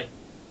 Do it right.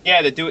 Yeah,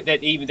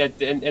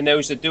 and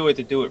those that do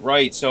it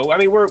right. So I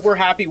mean, we're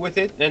happy with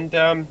it, and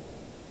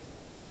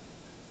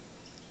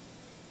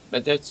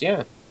but that's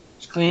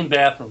It's clean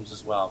bathrooms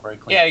as well, very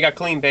clean. Yeah, you got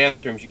clean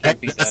bathrooms. You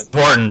can't beat That's that.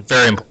 important,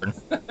 very important.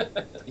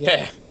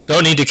 Yeah.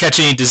 Don't need to catch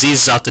any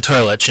diseases out the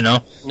toilet,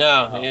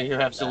 No,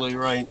 you're absolutely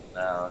right.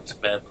 No, it's a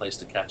bad place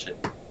to catch it.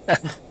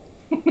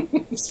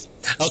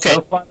 Okay.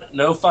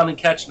 No fun in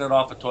catching it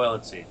off a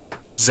toilet seat.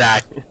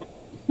 Exactly.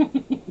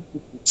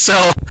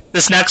 So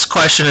this next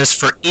question is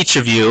for each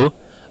of you.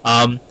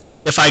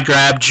 If I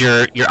grabbed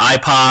your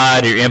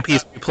iPod or your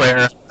MP3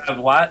 player, Grab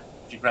what?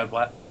 Did you grab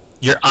what?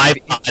 your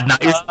iPod,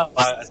 not your.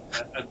 I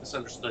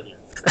misunderstood you.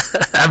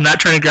 I'm not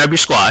trying to grab your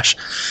squash.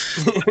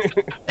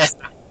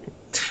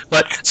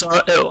 But so,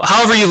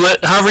 however you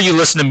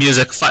listen to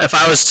music, if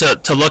I was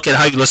to look at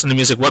how you listen to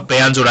music, what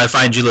bands would I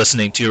find you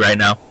listening to right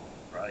now?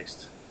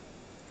 Christ.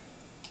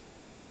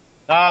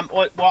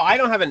 Well, I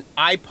don't have an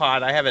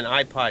iPod. I have an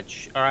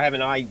iPod, or I have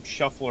an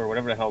iShuffle, or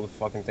whatever the hell the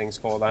fucking thing's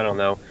called. I don't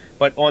know.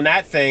 But on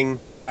that thing,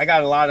 I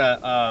got a lot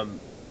of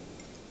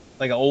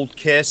like an old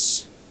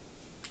Kiss,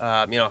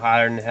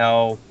 Hotter Than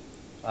Hell,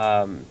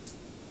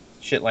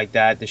 shit like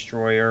that,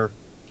 Destroyer.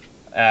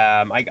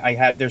 I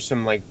had there's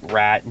some like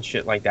Rat and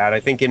shit like that. I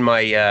think in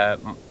my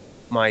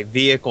my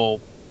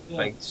vehicle,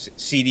 like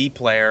CD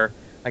player,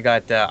 I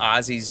got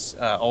Ozzy's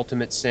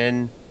Ultimate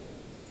Sin,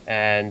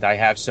 and I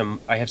have some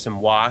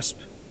Wasp.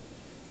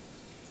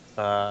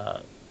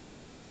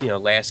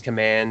 Last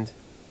Command.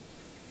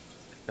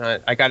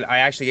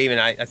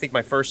 I think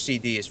my first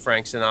CD is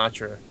Frank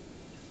Sinatra.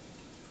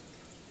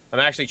 I'm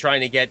actually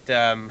trying to get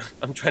I'm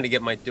trying to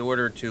get my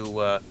daughter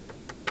to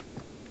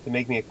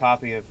make me a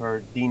copy of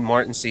her Dean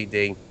Martin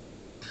CD.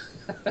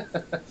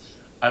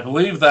 I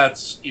believe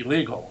that's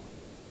illegal.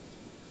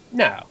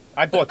 No,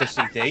 I bought the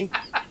CD.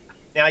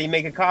 Now you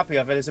make a copy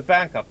of it as a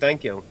backup.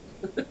 Thank you.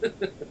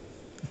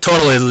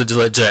 Totally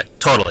legit.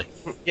 Totally.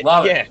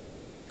 Love yeah. it.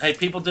 Hey,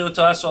 people do it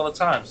to us all the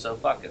time, so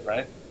fuck it,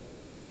 right?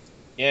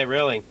 Yeah,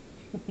 really.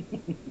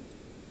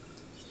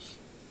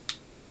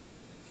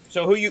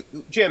 So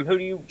James, who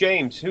do you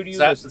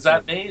listen Is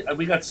that to? me?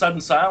 We got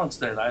sudden silence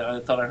there. I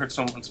thought I heard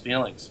someone's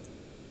feelings.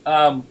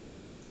 For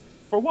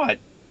what?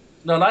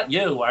 No, not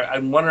you.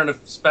 I'm wondering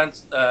if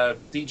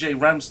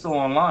DJ R.E.M's still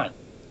online.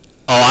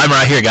 Oh, I'm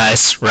right here,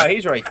 guys. Oh,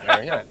 he's right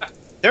there. Yeah.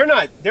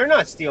 They're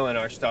not stealing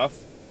our stuff.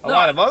 A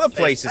lot of other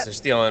places are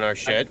stealing our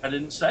shit. I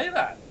didn't say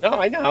that. No,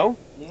 I know.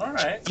 All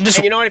right. And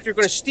you know what? If you're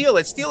going to steal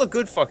it, steal a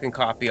good fucking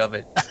copy of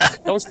it.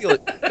 Don't steal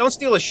it. Don't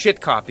steal a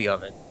shit copy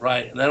of it.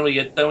 Right, and then we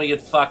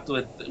get fucked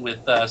with.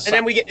 And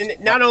then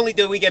not only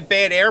do we get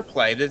bad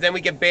airplay, but then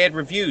we get bad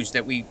reviews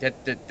that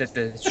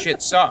the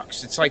shit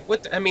sucks. It's like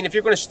what? I mean, if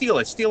you're going to steal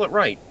it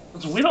right.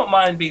 We don't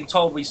mind being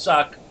told we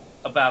suck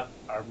about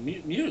our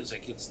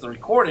music. It's the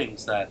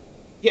recordings that.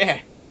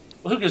 Yeah.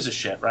 Well, who gives a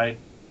shit, right?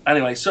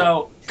 Anyway,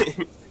 so.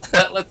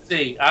 Let's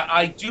see.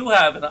 I do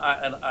have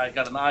I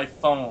got an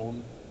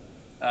iPhone.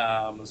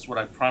 That's what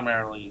I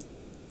primarily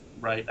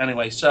write.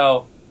 Anyway,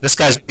 so this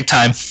guy's big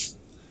time.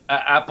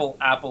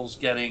 Apple's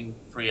getting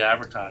free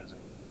advertising.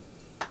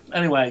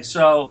 Anyway,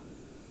 so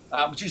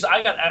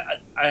I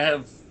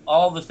have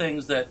all the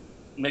things that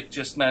Mick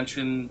just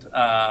mentioned.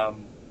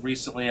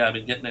 Recently, I've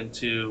been getting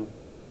into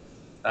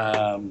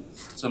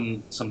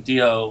some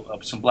Dio,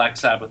 some Black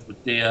Sabbath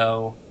with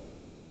Dio.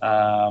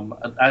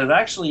 I've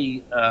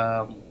actually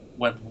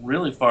went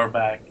really far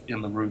back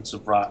in the roots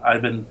of rock.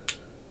 I've been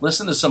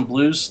listening to some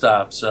blues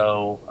stuff,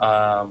 so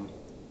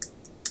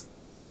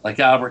like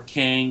Albert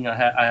King.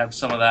 I have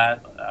some of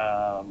that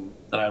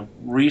that I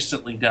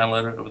recently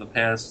downloaded over the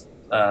past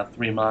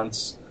 3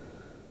 months.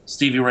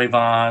 Stevie Ray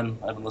Vaughan.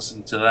 I've been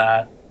listening to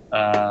that.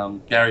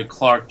 Gary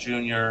Clark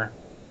Jr.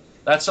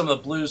 That's some of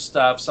the blues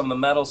stuff. Some of the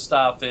metal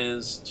stuff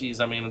is,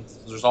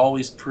 there's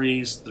always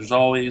Priest. There's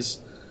always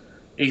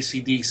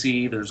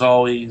AC/DC. There's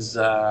always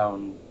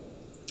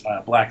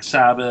Black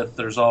Sabbath.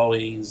 There's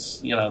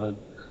always, I've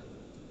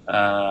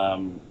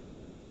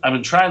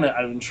been trying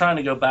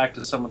to go back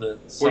to some of the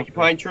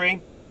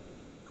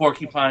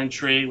Porcupine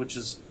Tree, which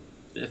is,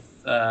 if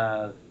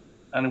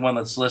anyone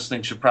that's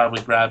listening should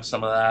probably grab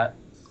some of that.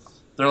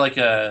 They're like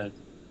a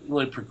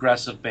really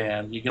progressive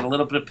band. You get a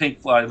little bit of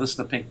Pink Floyd.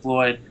 Listen to Pink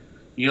Floyd.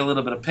 You get a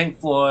little bit of Pink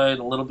Floyd,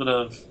 a little bit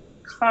of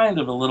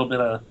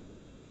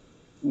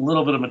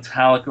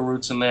Metallica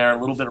roots in there, a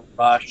little bit of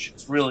Rush.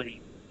 It's really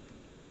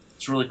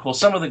cool.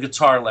 Some of the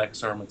guitar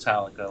licks are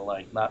Metallica,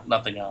 like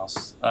nothing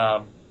else.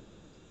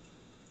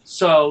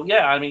 So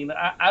yeah,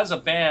 as a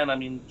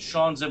band,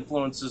 Sean's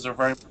influences are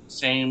very much the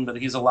same, but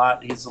he's a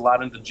lot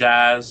into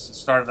jazz. He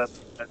started as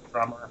a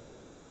drummer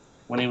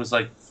when he was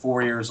like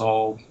 4 years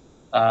old.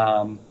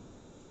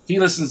 He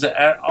listens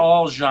to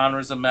all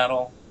genres of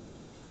metal.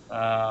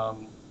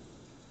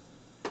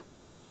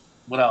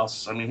 What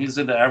else? He's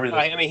into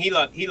everything. He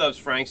loves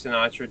Frank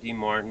Sinatra, Dean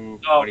Martin,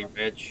 Buddy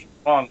Rich,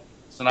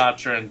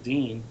 Sinatra, and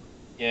Dean.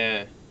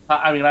 Yeah.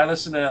 I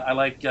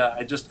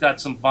just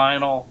got some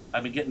vinyl.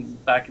 I've been getting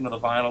back into the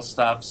vinyl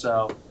stuff,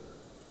 so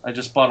I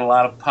just bought a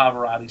lot of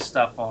Pavarotti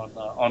stuff on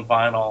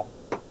vinyl.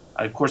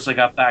 Of course, I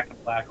got Back in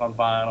Black on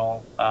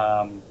vinyl.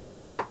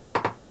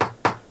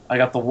 I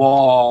got The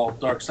Wall,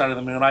 Dark Side of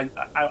the Moon.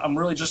 I'm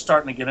really just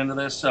starting to get into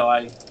this, so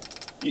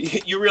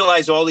You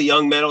realize all the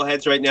young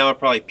metalheads right now are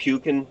probably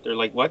puking. They're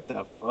like, "What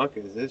the fuck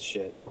is this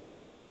shit?"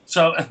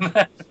 So,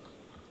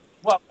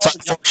 it's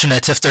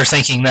unfortunate if they're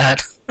thinking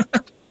that.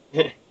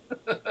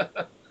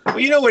 Well,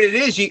 you know what it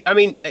is. I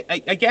mean,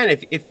 again,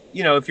 if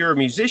you know, if you're a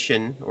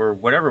musician or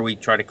whatever we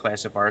try to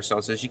classify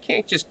ourselves as, you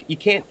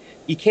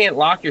can't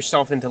lock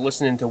yourself into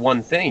listening to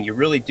one thing. You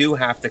really do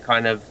have to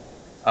kind of,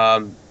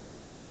 um,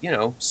 you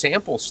know,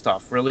 sample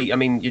stuff. Really, I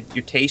mean,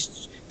 your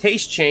tastes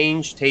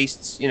change.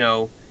 Tastes, you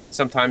know,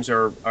 sometimes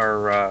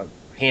are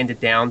handed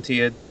down to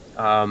you,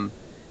 um,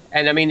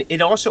 and I mean,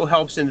 it also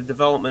helps in the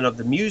development of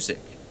the music.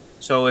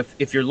 So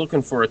if you're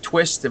looking for a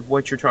twist of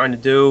what you're trying to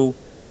do,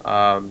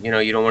 you know,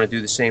 you don't want to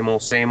do the same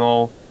old, same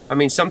old. I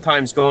mean,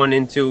 sometimes going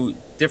into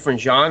different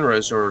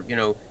genres or, you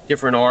know,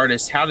 different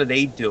artists, how do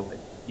they do it?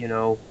 You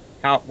know,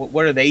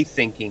 what are they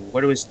thinking?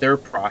 What was their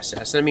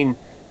process? I mean,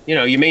 you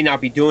know, you may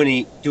not be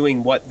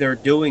doing what they're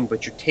doing,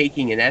 but you're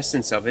taking an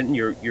essence of it and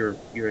you're you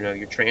know,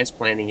 you're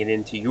transplanting it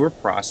into your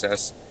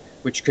process,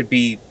 which could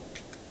be,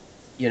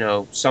 you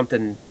know,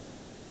 something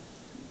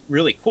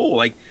really cool.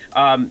 Like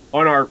on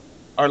our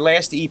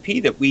last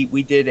EP that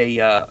we did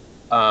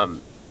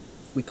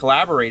we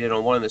collaborated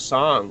on one of the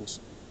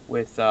songs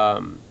with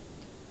the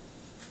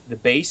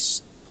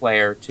bass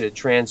player to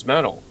Trans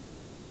Metal,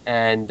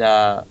 and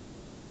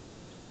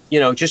you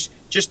know, just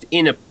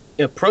in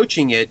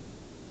approaching it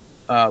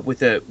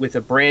with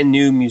a brand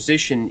new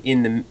musician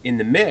in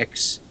the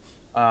mix,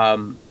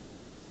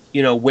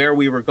 you know, where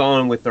we were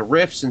going with the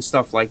riffs and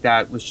stuff like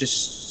that was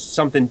just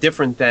something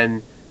different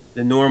than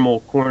the normal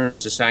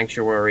Corners of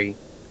Sanctuary,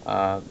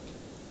 you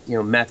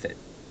know, method.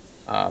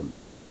 Um,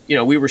 you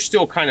know, we were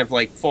still kind of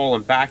like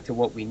falling back to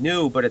what we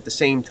knew, but at the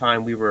same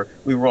time, we were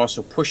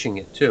also pushing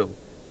it too,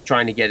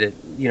 trying to get it,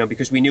 you know,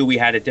 because we knew we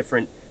had a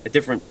different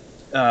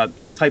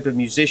type of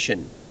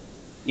musician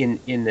in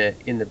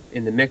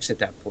the mix at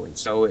that point.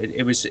 So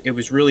it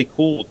was really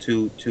cool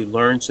to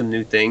learn some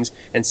new things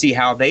and see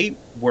how they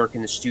work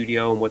in the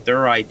studio and what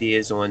their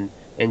ideas on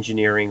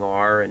engineering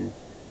are, and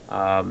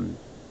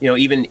you know,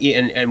 even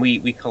and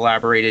we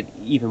collaborated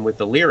even with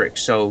the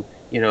lyrics. So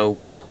you know,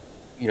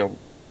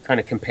 kind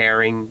of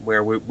comparing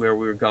where we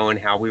were going,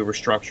 how we were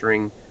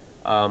structuring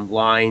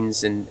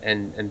lines and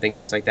things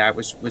like that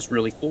was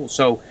really cool.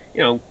 So, you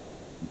know,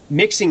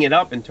 mixing it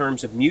up in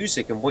terms of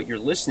music and what you're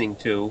listening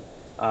to,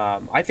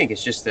 I think an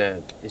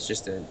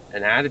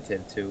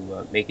additive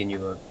to making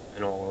you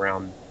an all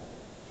around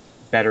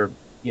better,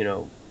 you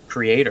know,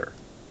 creator,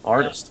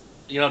 artist.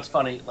 You know, it's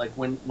funny. Like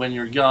when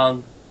you're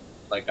young,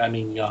 like I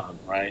mean young,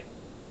 right?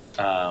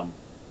 Um,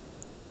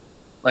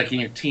 like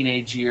in your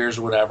teenage years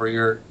or whatever,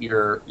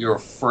 you're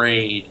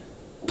afraid,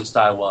 at least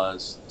I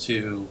was,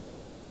 to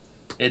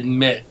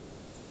admit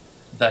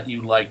that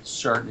you liked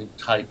certain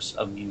types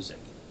of music,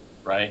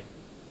 right?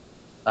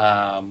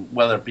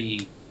 Whether it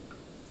be,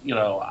 you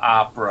know,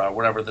 opera or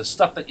whatever, the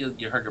stuff that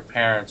you heard your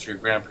parents or your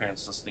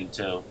grandparents listening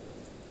to,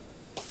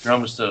 you're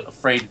almost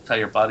afraid to tell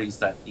your buddies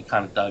that you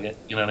kind of dug it.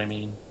 You know what I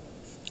mean?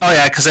 Oh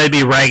yeah, because I'd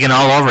be ragging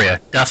all over you,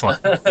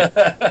 definitely.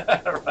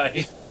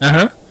 Right. Uh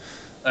huh.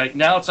 Like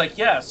now, it's like,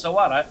 yeah. So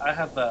what? I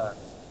have the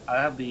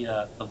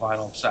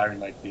vinyl of Saturday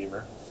Night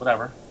Fever.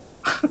 Whatever.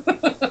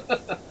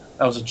 That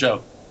was a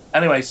joke.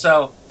 Anyway,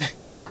 so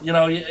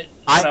I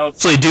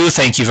actually do.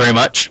 Thank you very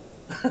much.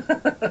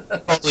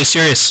 Totally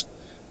serious.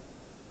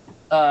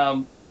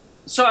 So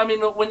I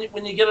mean,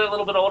 when you get a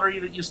little bit older,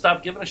 you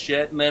stop giving a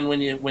shit, and then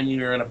when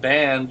you're in a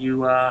band,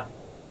 you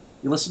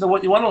listen to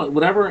what you want to,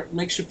 whatever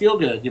makes you feel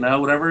good, you know,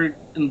 whatever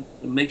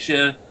makes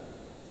you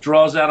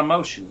draws out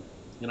emotion.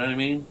 You know what I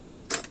mean?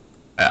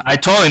 I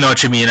totally know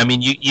what you mean. I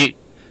mean, you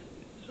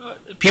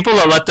people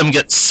that let them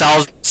get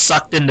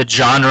sucked into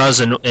genres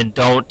and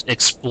don't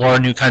explore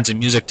new kinds of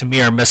music, to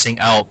me, are missing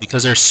out,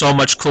 because there's so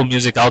much cool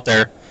music out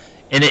there,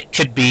 and it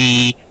could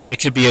be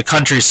a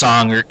country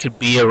song, or it could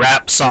be a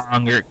rap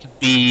song, or it could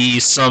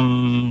be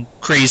some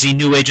crazy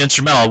new age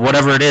instrumental,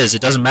 whatever it is.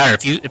 It doesn't matter.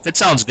 If it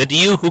sounds good to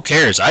you, who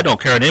cares? I don't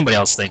care what anybody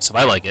else thinks if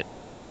I like it.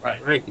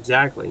 Right,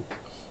 exactly.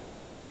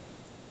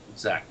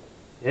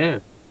 Yeah.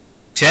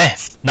 Okay,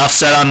 enough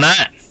said on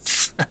that.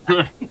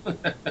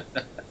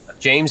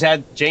 James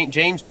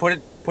put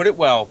it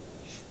well.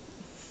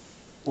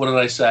 What did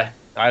I say?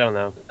 I don't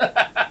know.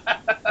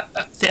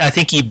 I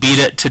think he beat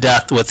it to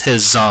death with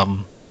his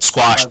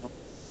squash.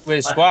 With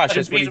his squash,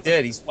 that's what he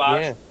did.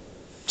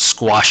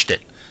 Squashed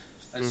it.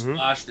 I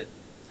squashed it.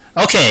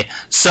 Okay,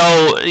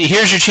 so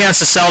here's your chance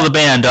to sell the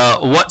band.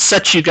 What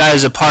sets you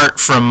guys apart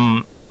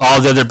from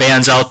all the other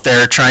bands out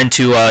there trying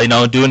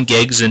to, doing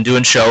gigs and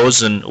doing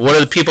shows, and what are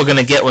the people going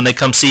to get when they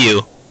come see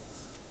you?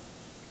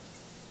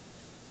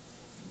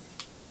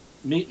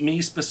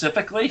 Me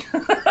specifically?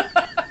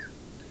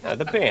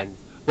 The band.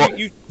 Well,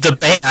 the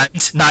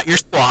band, not your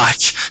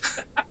squash.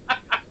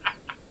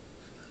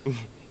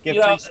 Get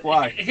free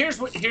squash. Here's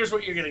what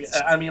you're gonna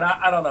get. I mean,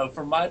 I don't know.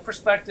 From my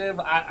perspective,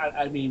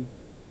 I mean,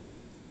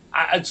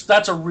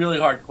 that's a really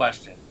hard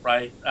question,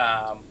 right?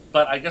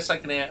 But I guess I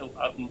can.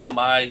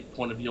 My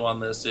point of view on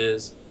this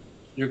is,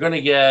 you're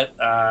gonna get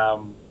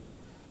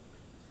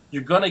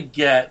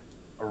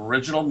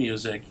original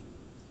music.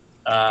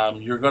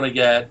 You're gonna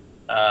get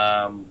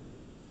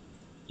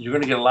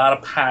a lot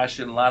of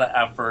passion, a lot of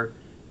effort.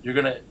 You're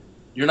gonna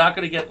you're not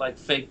going to get like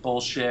fake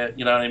bullshit.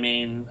 You know what I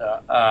mean?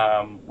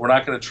 We're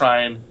not going to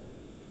try and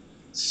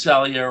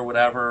sell you or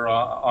whatever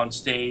on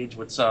stage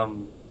with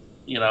some,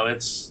 we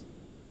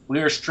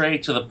are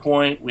straight to the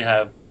point. We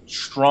have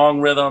strong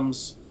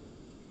rhythms.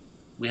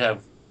 We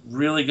have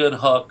really good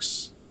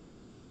hooks.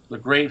 They're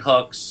great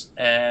hooks.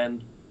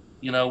 And,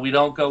 we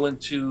don't go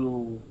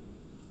into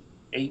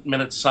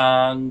 8-minute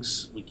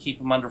songs. We keep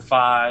them under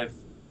 5.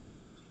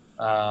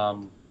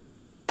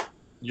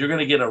 You're going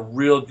to get a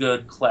real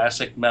good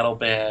classic metal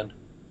band.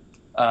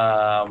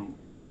 I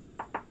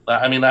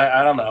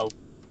don't know.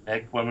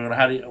 Heck,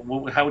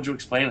 how would you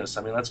explain this?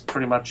 I mean, that's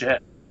pretty much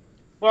it.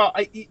 Well,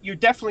 you're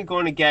definitely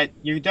going to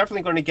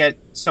get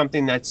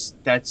something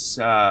that's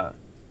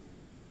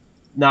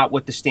not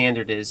what the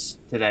standard is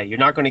today. You're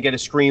not going to get a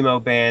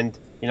screamo band.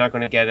 You're not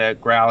going to get a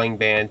growling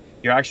band.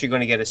 You're actually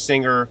going to get a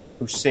singer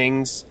who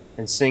sings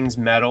and sings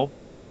metal.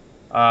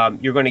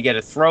 You're going to get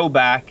a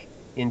throwback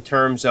in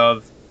terms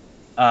of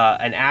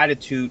an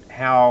attitude,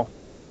 how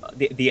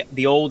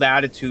the old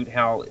attitude,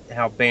 how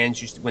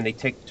bands used to, when they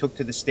took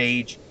to the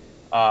stage,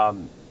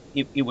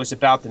 it was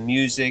about the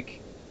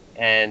music,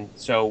 and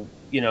so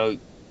you're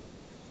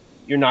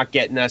not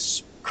getting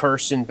us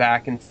cursing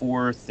back and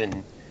forth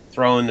and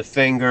throwing the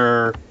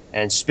finger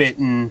and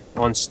spitting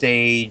on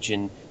stage,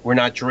 and we're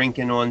not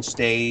drinking on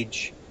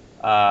stage.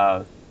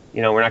 We're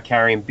not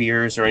carrying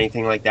beers or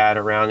anything like that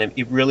around.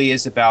 It really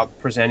is about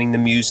presenting the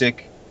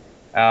music,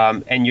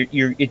 and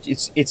you're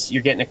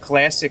getting a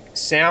classic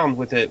sound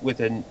with a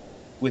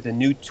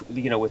new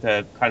with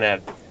a kind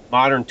of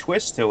modern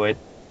twist to it.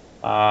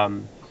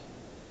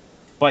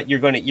 But you're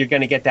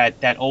gonna get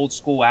that old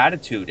school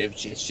attitude.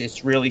 It's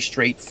just really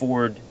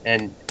straightforward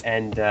and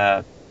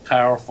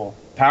powerful.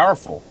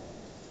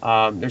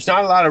 There's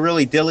not a lot of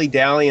really dilly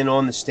dallying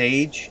on the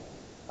stage.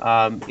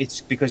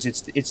 It's because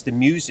it's the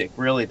music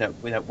really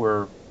that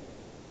we're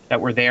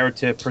there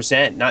to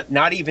present.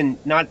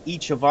 Not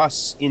each of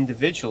us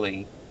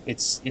individually.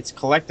 It's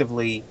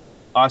collectively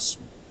us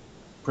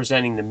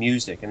presenting the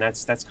music, and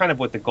that's kind of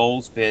what the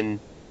goal's been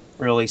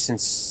really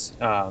since.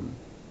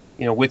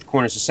 With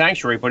Corners of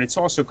Sanctuary, but it's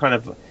also kind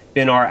of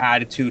been our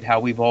attitude,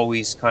 how we've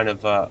always kind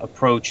of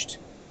approached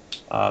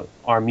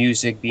our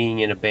music, being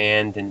in a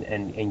band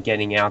and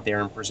getting out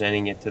there and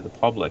presenting it to the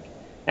public.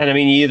 And I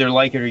mean, you either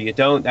like it or you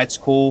don't. That's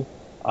cool,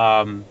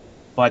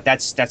 but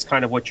that's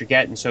kind of what you're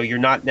getting. So you're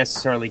not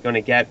necessarily going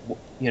to get,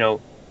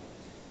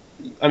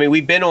 I mean,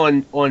 we've been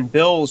on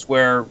bills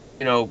where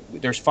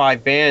there's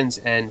 5 bands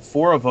and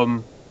 4 of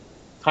them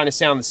kind of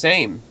sound the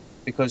same,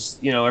 because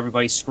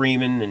everybody's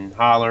screaming and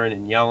hollering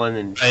and yelling,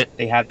 and right.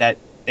 they have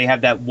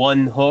that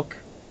one hook,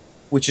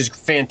 which is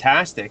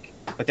fantastic.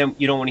 But then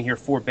you don't want to hear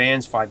 5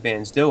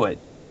 bands do it.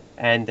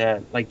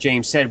 And like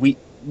James said, we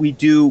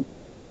do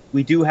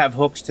have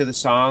hooks to the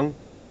song.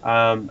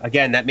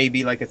 Again, that may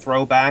be like a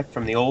throwback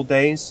from the old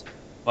days,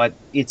 but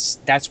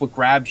that's what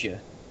grabs you,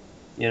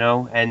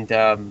 and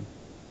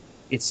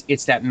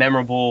it's that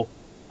memorable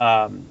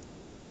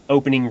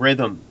opening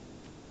rhythm.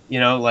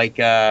 Like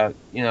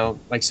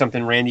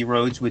something Randy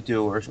Rhoads would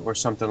do, or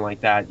something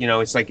like that.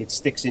 It's like it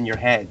sticks in your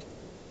head,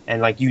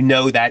 and like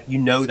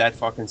that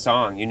fucking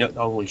song.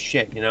 Holy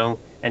shit,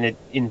 and it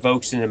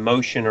invokes an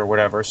emotion or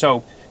whatever.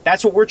 So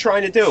that's what we're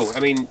trying to do. I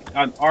mean,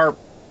 our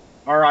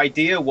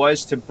idea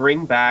was to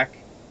bring back,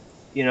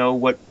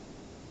 what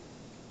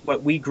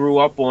we grew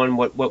up on,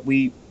 what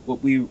we're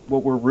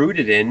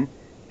rooted in.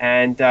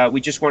 And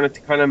we just wanted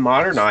to kind of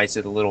modernize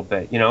it a little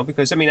bit,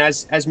 because I mean,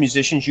 as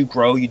musicians, you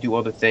grow, you do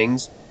other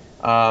things.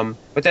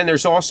 But then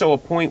there's also a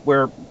point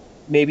where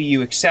maybe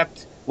you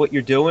accept what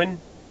you're doing,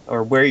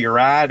 or where you're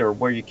at, or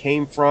where you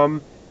came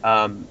from,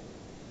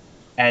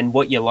 and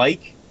what you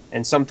like.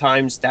 And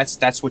sometimes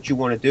that's what you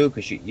want to do,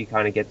 because you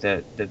kind of get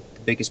the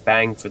biggest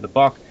bang for the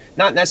buck.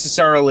 Not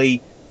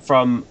necessarily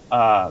from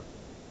a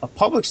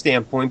public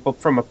standpoint, but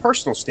from a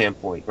personal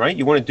standpoint, right?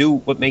 You want to do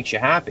what makes you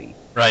happy.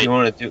 Right. You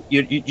want to do.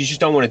 You just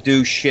don't want to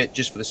do shit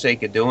just for the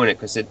sake of doing it,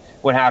 because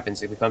what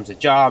happens? It becomes a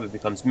job. It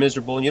becomes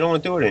miserable, and you don't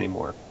want to do it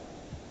anymore.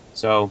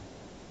 So,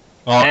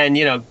 and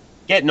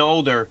getting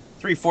older,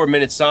 3-4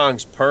 minute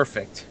songs,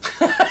 perfect.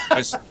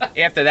 Because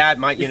after that,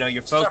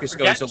 your focus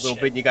goes a little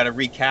bit, and you got to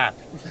recap.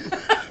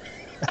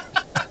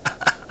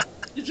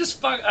 You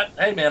just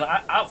hey man,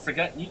 I'll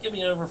forget. You give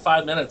me over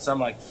 5 minutes, I'm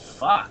like,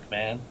 fuck,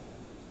 man.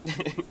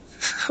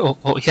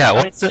 Oh yeah.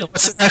 What's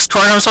the next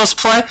chord I'm supposed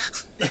to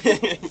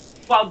play?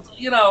 Well,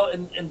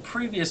 in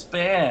previous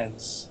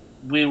bands,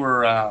 we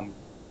were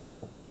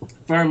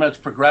very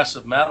much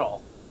progressive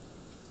metal,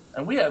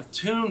 and we have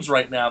tunes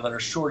right now that are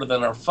shorter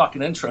than our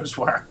fucking intros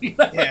were.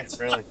 Yeah, it's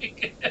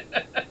really.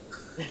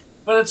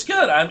 But it's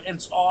good.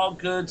 It's all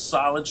good,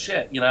 solid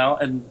shit,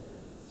 and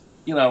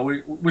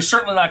we're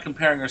certainly not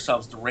comparing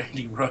ourselves to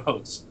Randy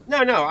Rhoads.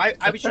 No, I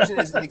was using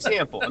it as an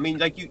example. I mean,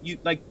 like you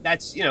like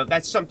that's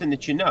something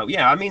that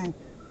Yeah, I mean,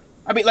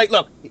 like,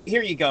 look,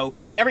 here you go.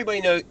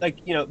 Everybody knows,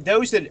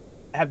 those that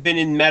have been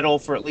in metal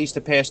for at least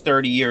the past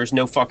 30 years,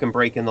 no fucking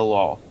breaking the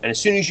law. And as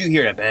soon as you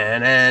hear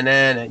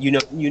that,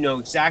 you know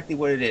exactly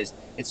what it is.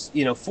 It's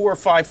 4 or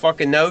 5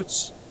 fucking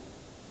notes,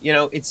 You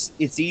know, it's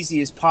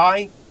easy as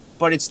pie,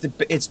 but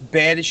it's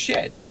bad as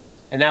shit.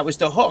 And that was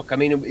the hook. I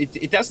mean,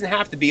 it doesn't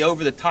have to be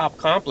over the top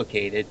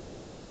complicated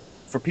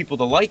for people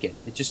to like it.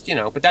 It just, you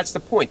know, but that's the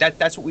point.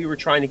 That's what we were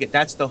trying to get.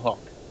 That's the hook.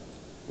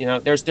 You know,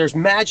 there's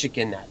magic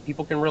in that.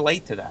 People can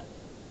relate to that.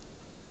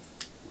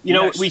 You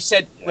know, we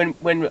said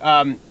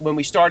when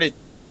we started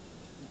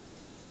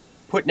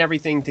putting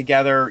everything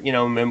together, you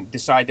know, and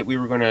decide that we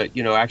were going to,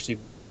 you know, actually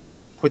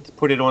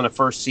put it on the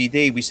first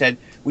CD, we said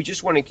we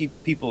just want to keep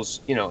people's,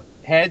 you know,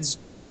 heads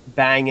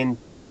banging,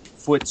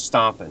 foot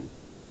stomping.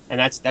 And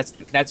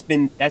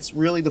that's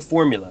really the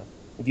formula.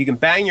 If you can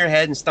bang your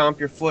head and stomp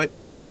your foot,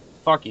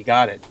 fuck, you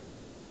got it.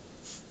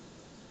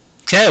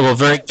 Okay, well,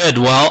 very good.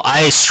 Well,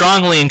 I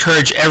strongly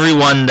encourage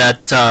everyone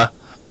that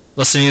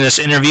listening to this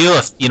interview,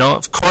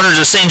 if Corners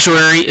of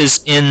Sanctuary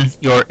is in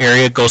your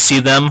area, go see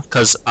them,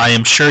 because I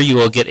am sure you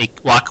will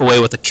walk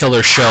away with a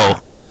killer show.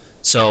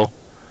 So,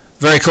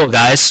 very cool,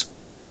 guys.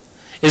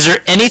 Is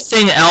there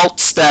anything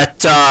else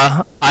that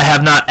I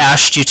have not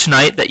asked you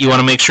tonight that you want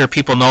to make sure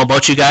people know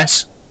about you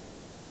guys?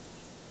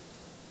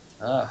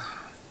 Well,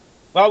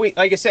 like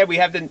I said, we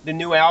have the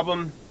new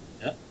album.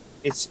 Yeah.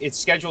 It's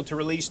scheduled to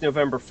release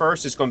November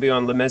 1st. It's going to be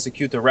on La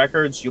Mezzacuta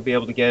Records. You'll be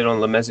able to get it on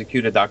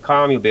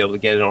lamezzacuta.com. You'll be able to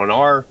get it on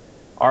our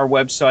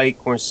website,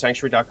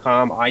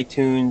 cornersofsanctuary.com,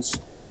 iTunes.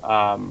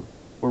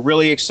 We're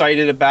really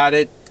excited about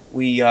it.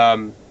 We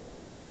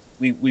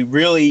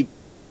really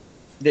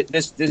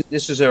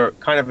this is a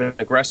kind of an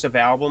aggressive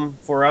album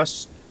for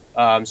us.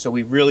 So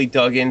we really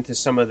dug into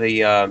some of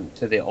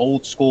the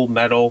old school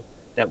metal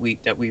that we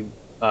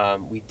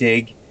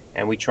dig,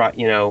 and we try,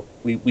 you know,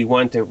 we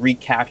wanted to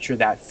recapture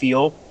that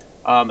feel.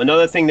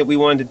 Another thing that we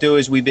wanted to do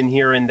is we've been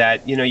hearing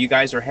that, you know, you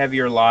guys are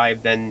heavier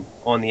live than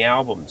on the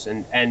albums,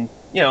 and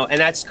you know,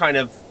 and that's kind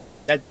of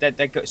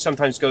that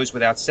sometimes goes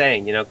without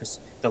saying, you know, because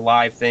the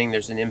live thing,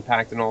 there's an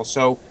impact and all.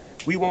 So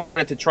we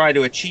wanted to try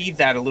to achieve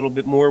that a little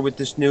bit more with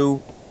this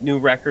new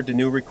record, the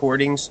new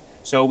recordings.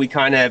 So we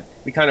kind of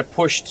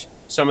pushed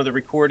some of the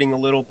recording a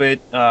little bit,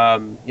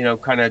 you know,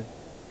 kind of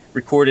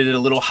recorded it a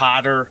little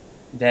hotter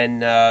than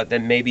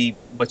maybe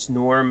what's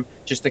norm,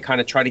 just to kind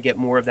of try to get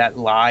more of that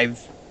live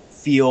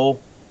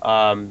feel.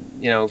 You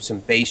know,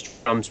 some bass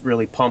drums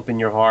really pumping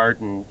your heart,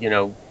 and, you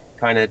know,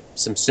 kind of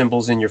some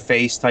cymbals in your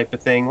face type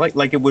of thing,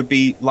 like it would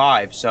be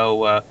live.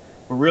 So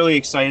we're really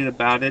excited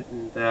about it,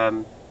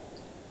 and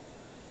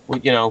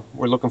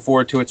we're looking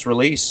forward to its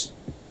release.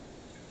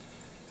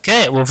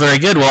 Okay, well, very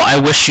good. Well, I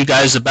wish you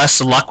guys the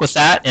best of luck with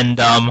that, and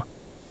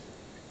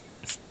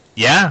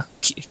yeah,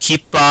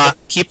 keep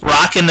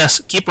rocking this.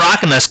 Keep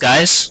rocking this,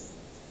 guys.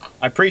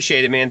 I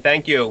appreciate it, man.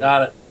 Thank you.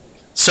 Got it.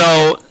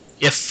 So,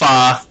 if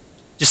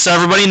just so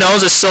everybody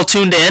knows, it's still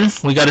tuned in.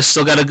 We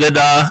still got a good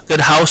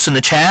house in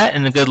the chat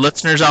and the good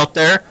listeners out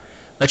there.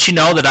 Let you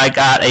know that I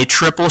got a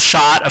triple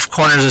shot of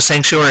Corners of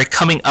Sanctuary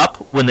coming up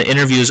when the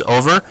interview is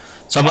over.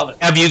 So I'm gonna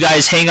have you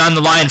guys hang on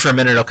the line for a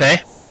minute,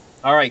 okay?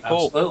 All right,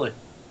 cool. Absolutely.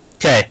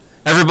 Okay,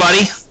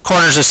 everybody,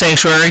 Corners of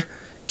Sanctuary,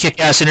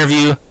 kick-ass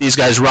interview. These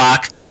guys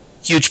rock.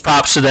 Huge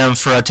props to them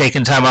for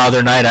taking time out of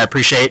their night. I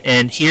appreciate it.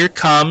 And here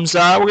comes,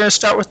 we're going to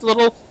start with a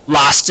little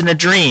Lost in a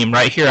Dream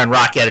right here on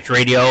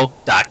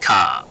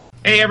rockaddictradio.com.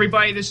 Hey,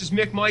 everybody, this is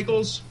Mick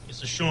Michaels.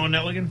 This is Sean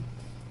Nelligan.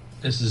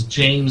 This is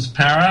James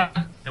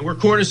Parra. And we're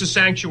Corners of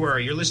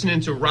Sanctuary. You're listening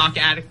to Rock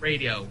Addict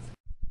Radio.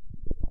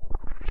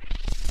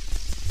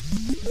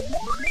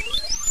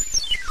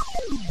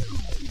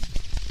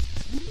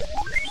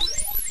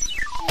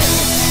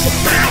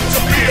 Bound to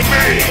be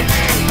made.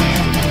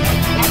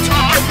 Our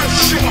time is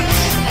short.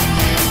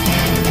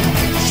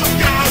 So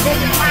gather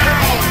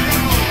round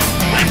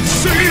and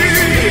see.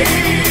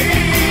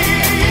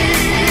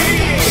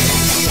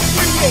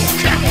 We will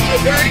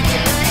captivate.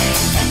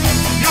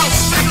 Your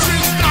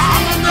senses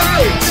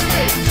dominate.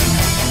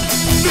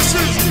 This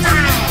is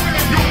where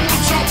you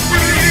want to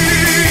be.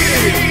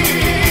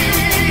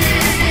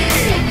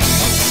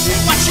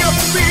 What you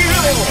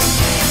feel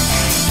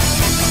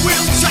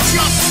will touch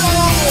your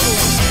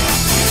soul.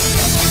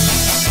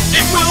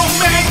 It will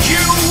make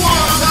you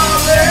wanna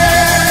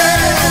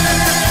live.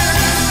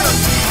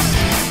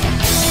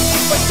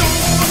 But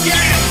don't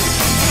forget,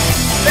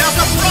 there's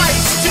a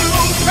price to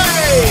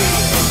pay.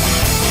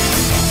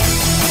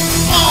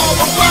 All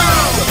the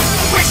world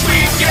which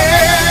we give.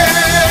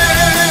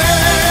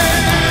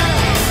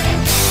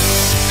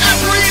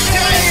 Every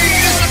day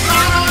is a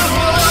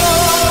carnival.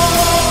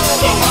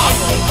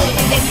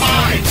 The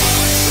mind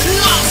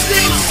lost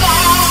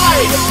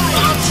inside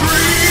a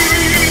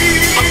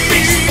dream. A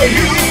feast for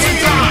you to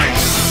die.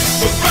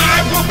 The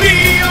vibe will be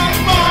a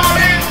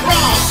morning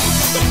rock.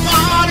 The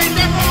party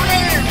never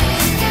ends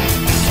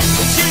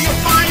until you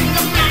find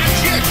the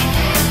magic.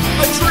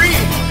 A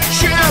dream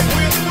shared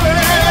with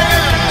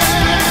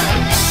friends.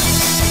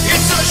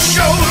 It's a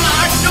show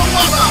like no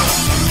other.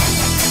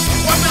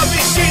 One to be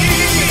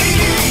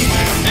seen.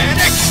 An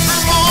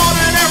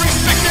extraordinary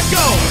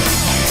spectacle.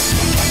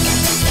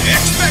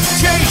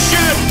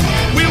 Expectation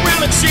we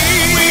will exceed.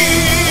 We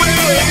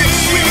will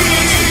exceed.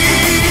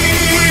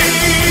 We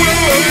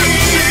will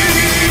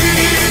exceed.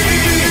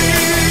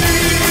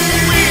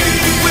 We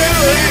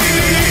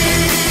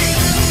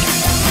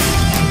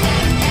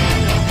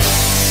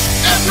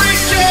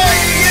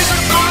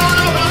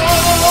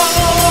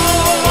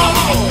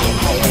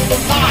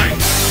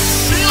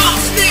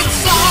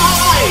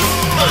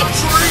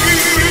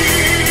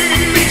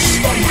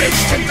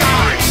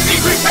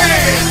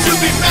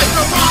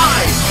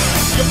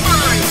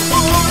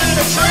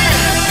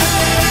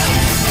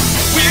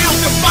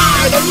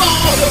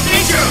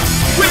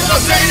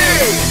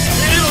daily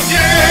little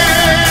day.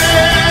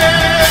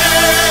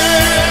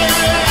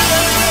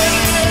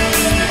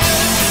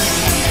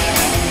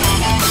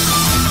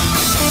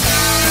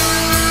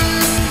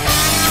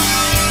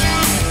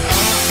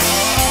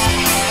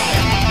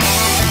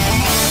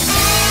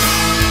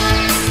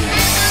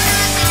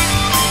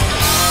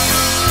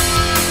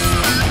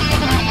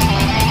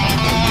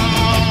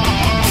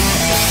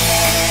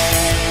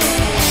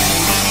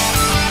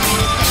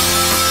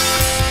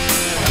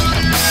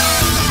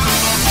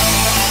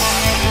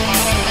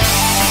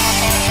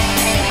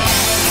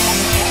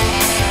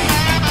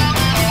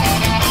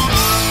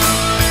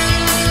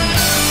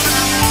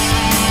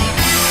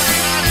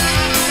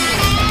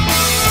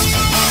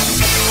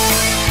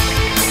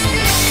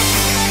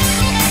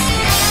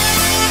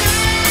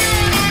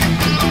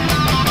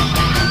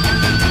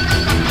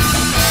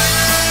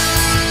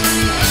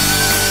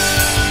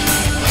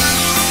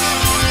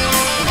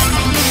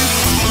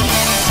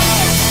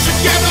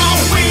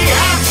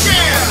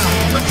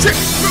 Trick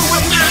through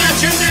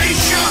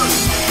imagination,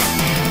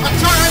 a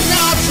time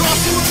now draws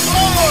to a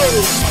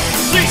close.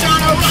 Please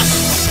honor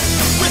us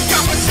with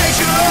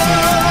compensation.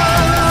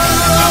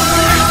 Don't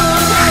let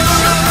the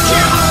passion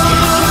kill the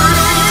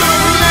dream.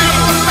 Don't let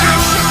the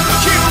passion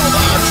kill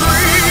the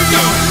dream.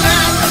 Don't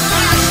let the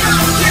passion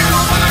kill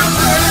the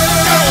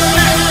dream. Don't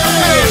let the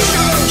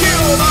passion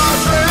kill the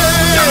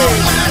dream.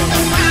 Don't let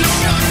the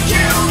passion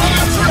kill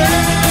the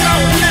dream.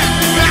 Don't let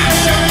the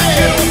passion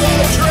kill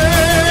the dream.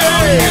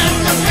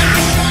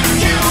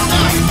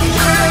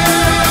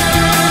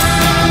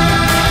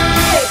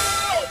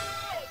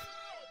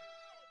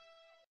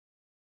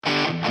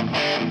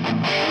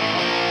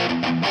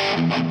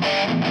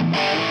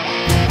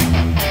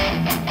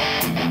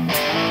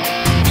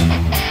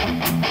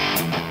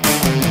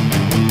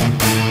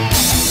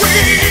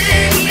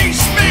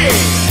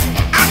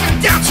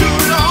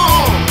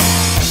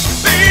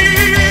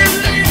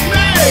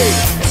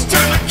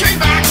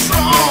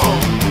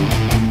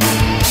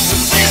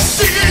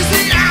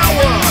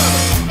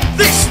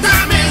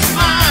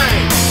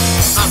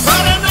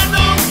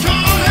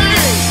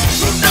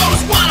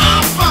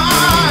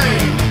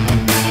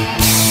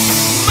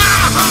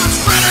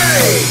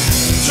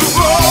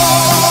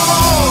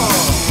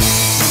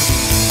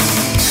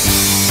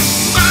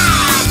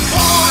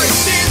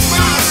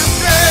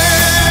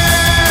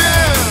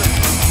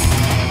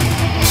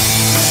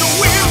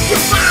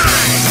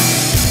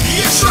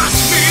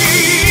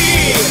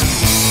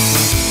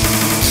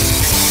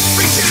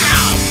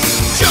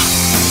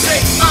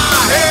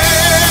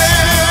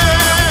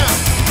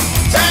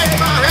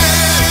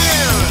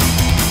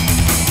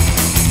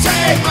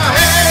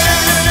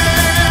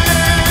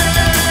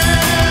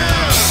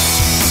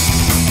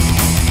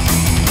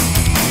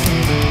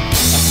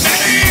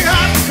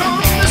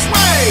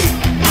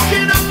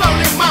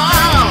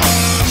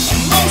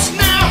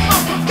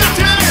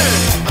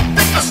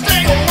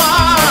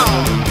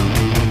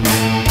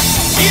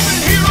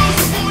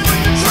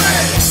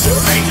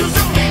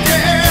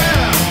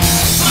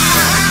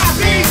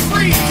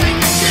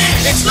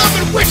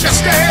 Wish I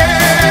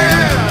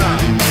stare.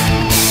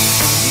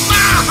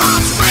 My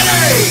heart's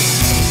ready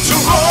to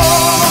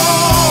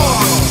roar.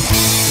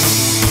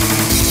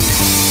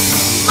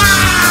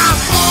 My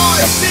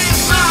voice is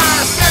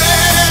my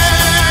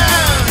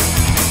stand.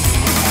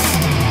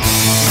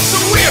 So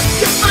if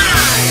you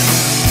find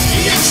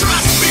you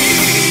trust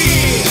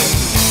me,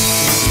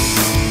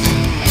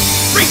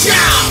 reach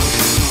out,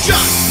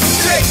 just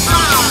take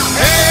my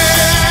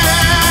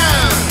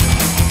hand.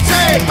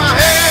 Take my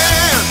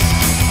hand.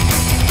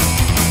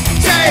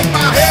 Take my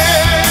hand.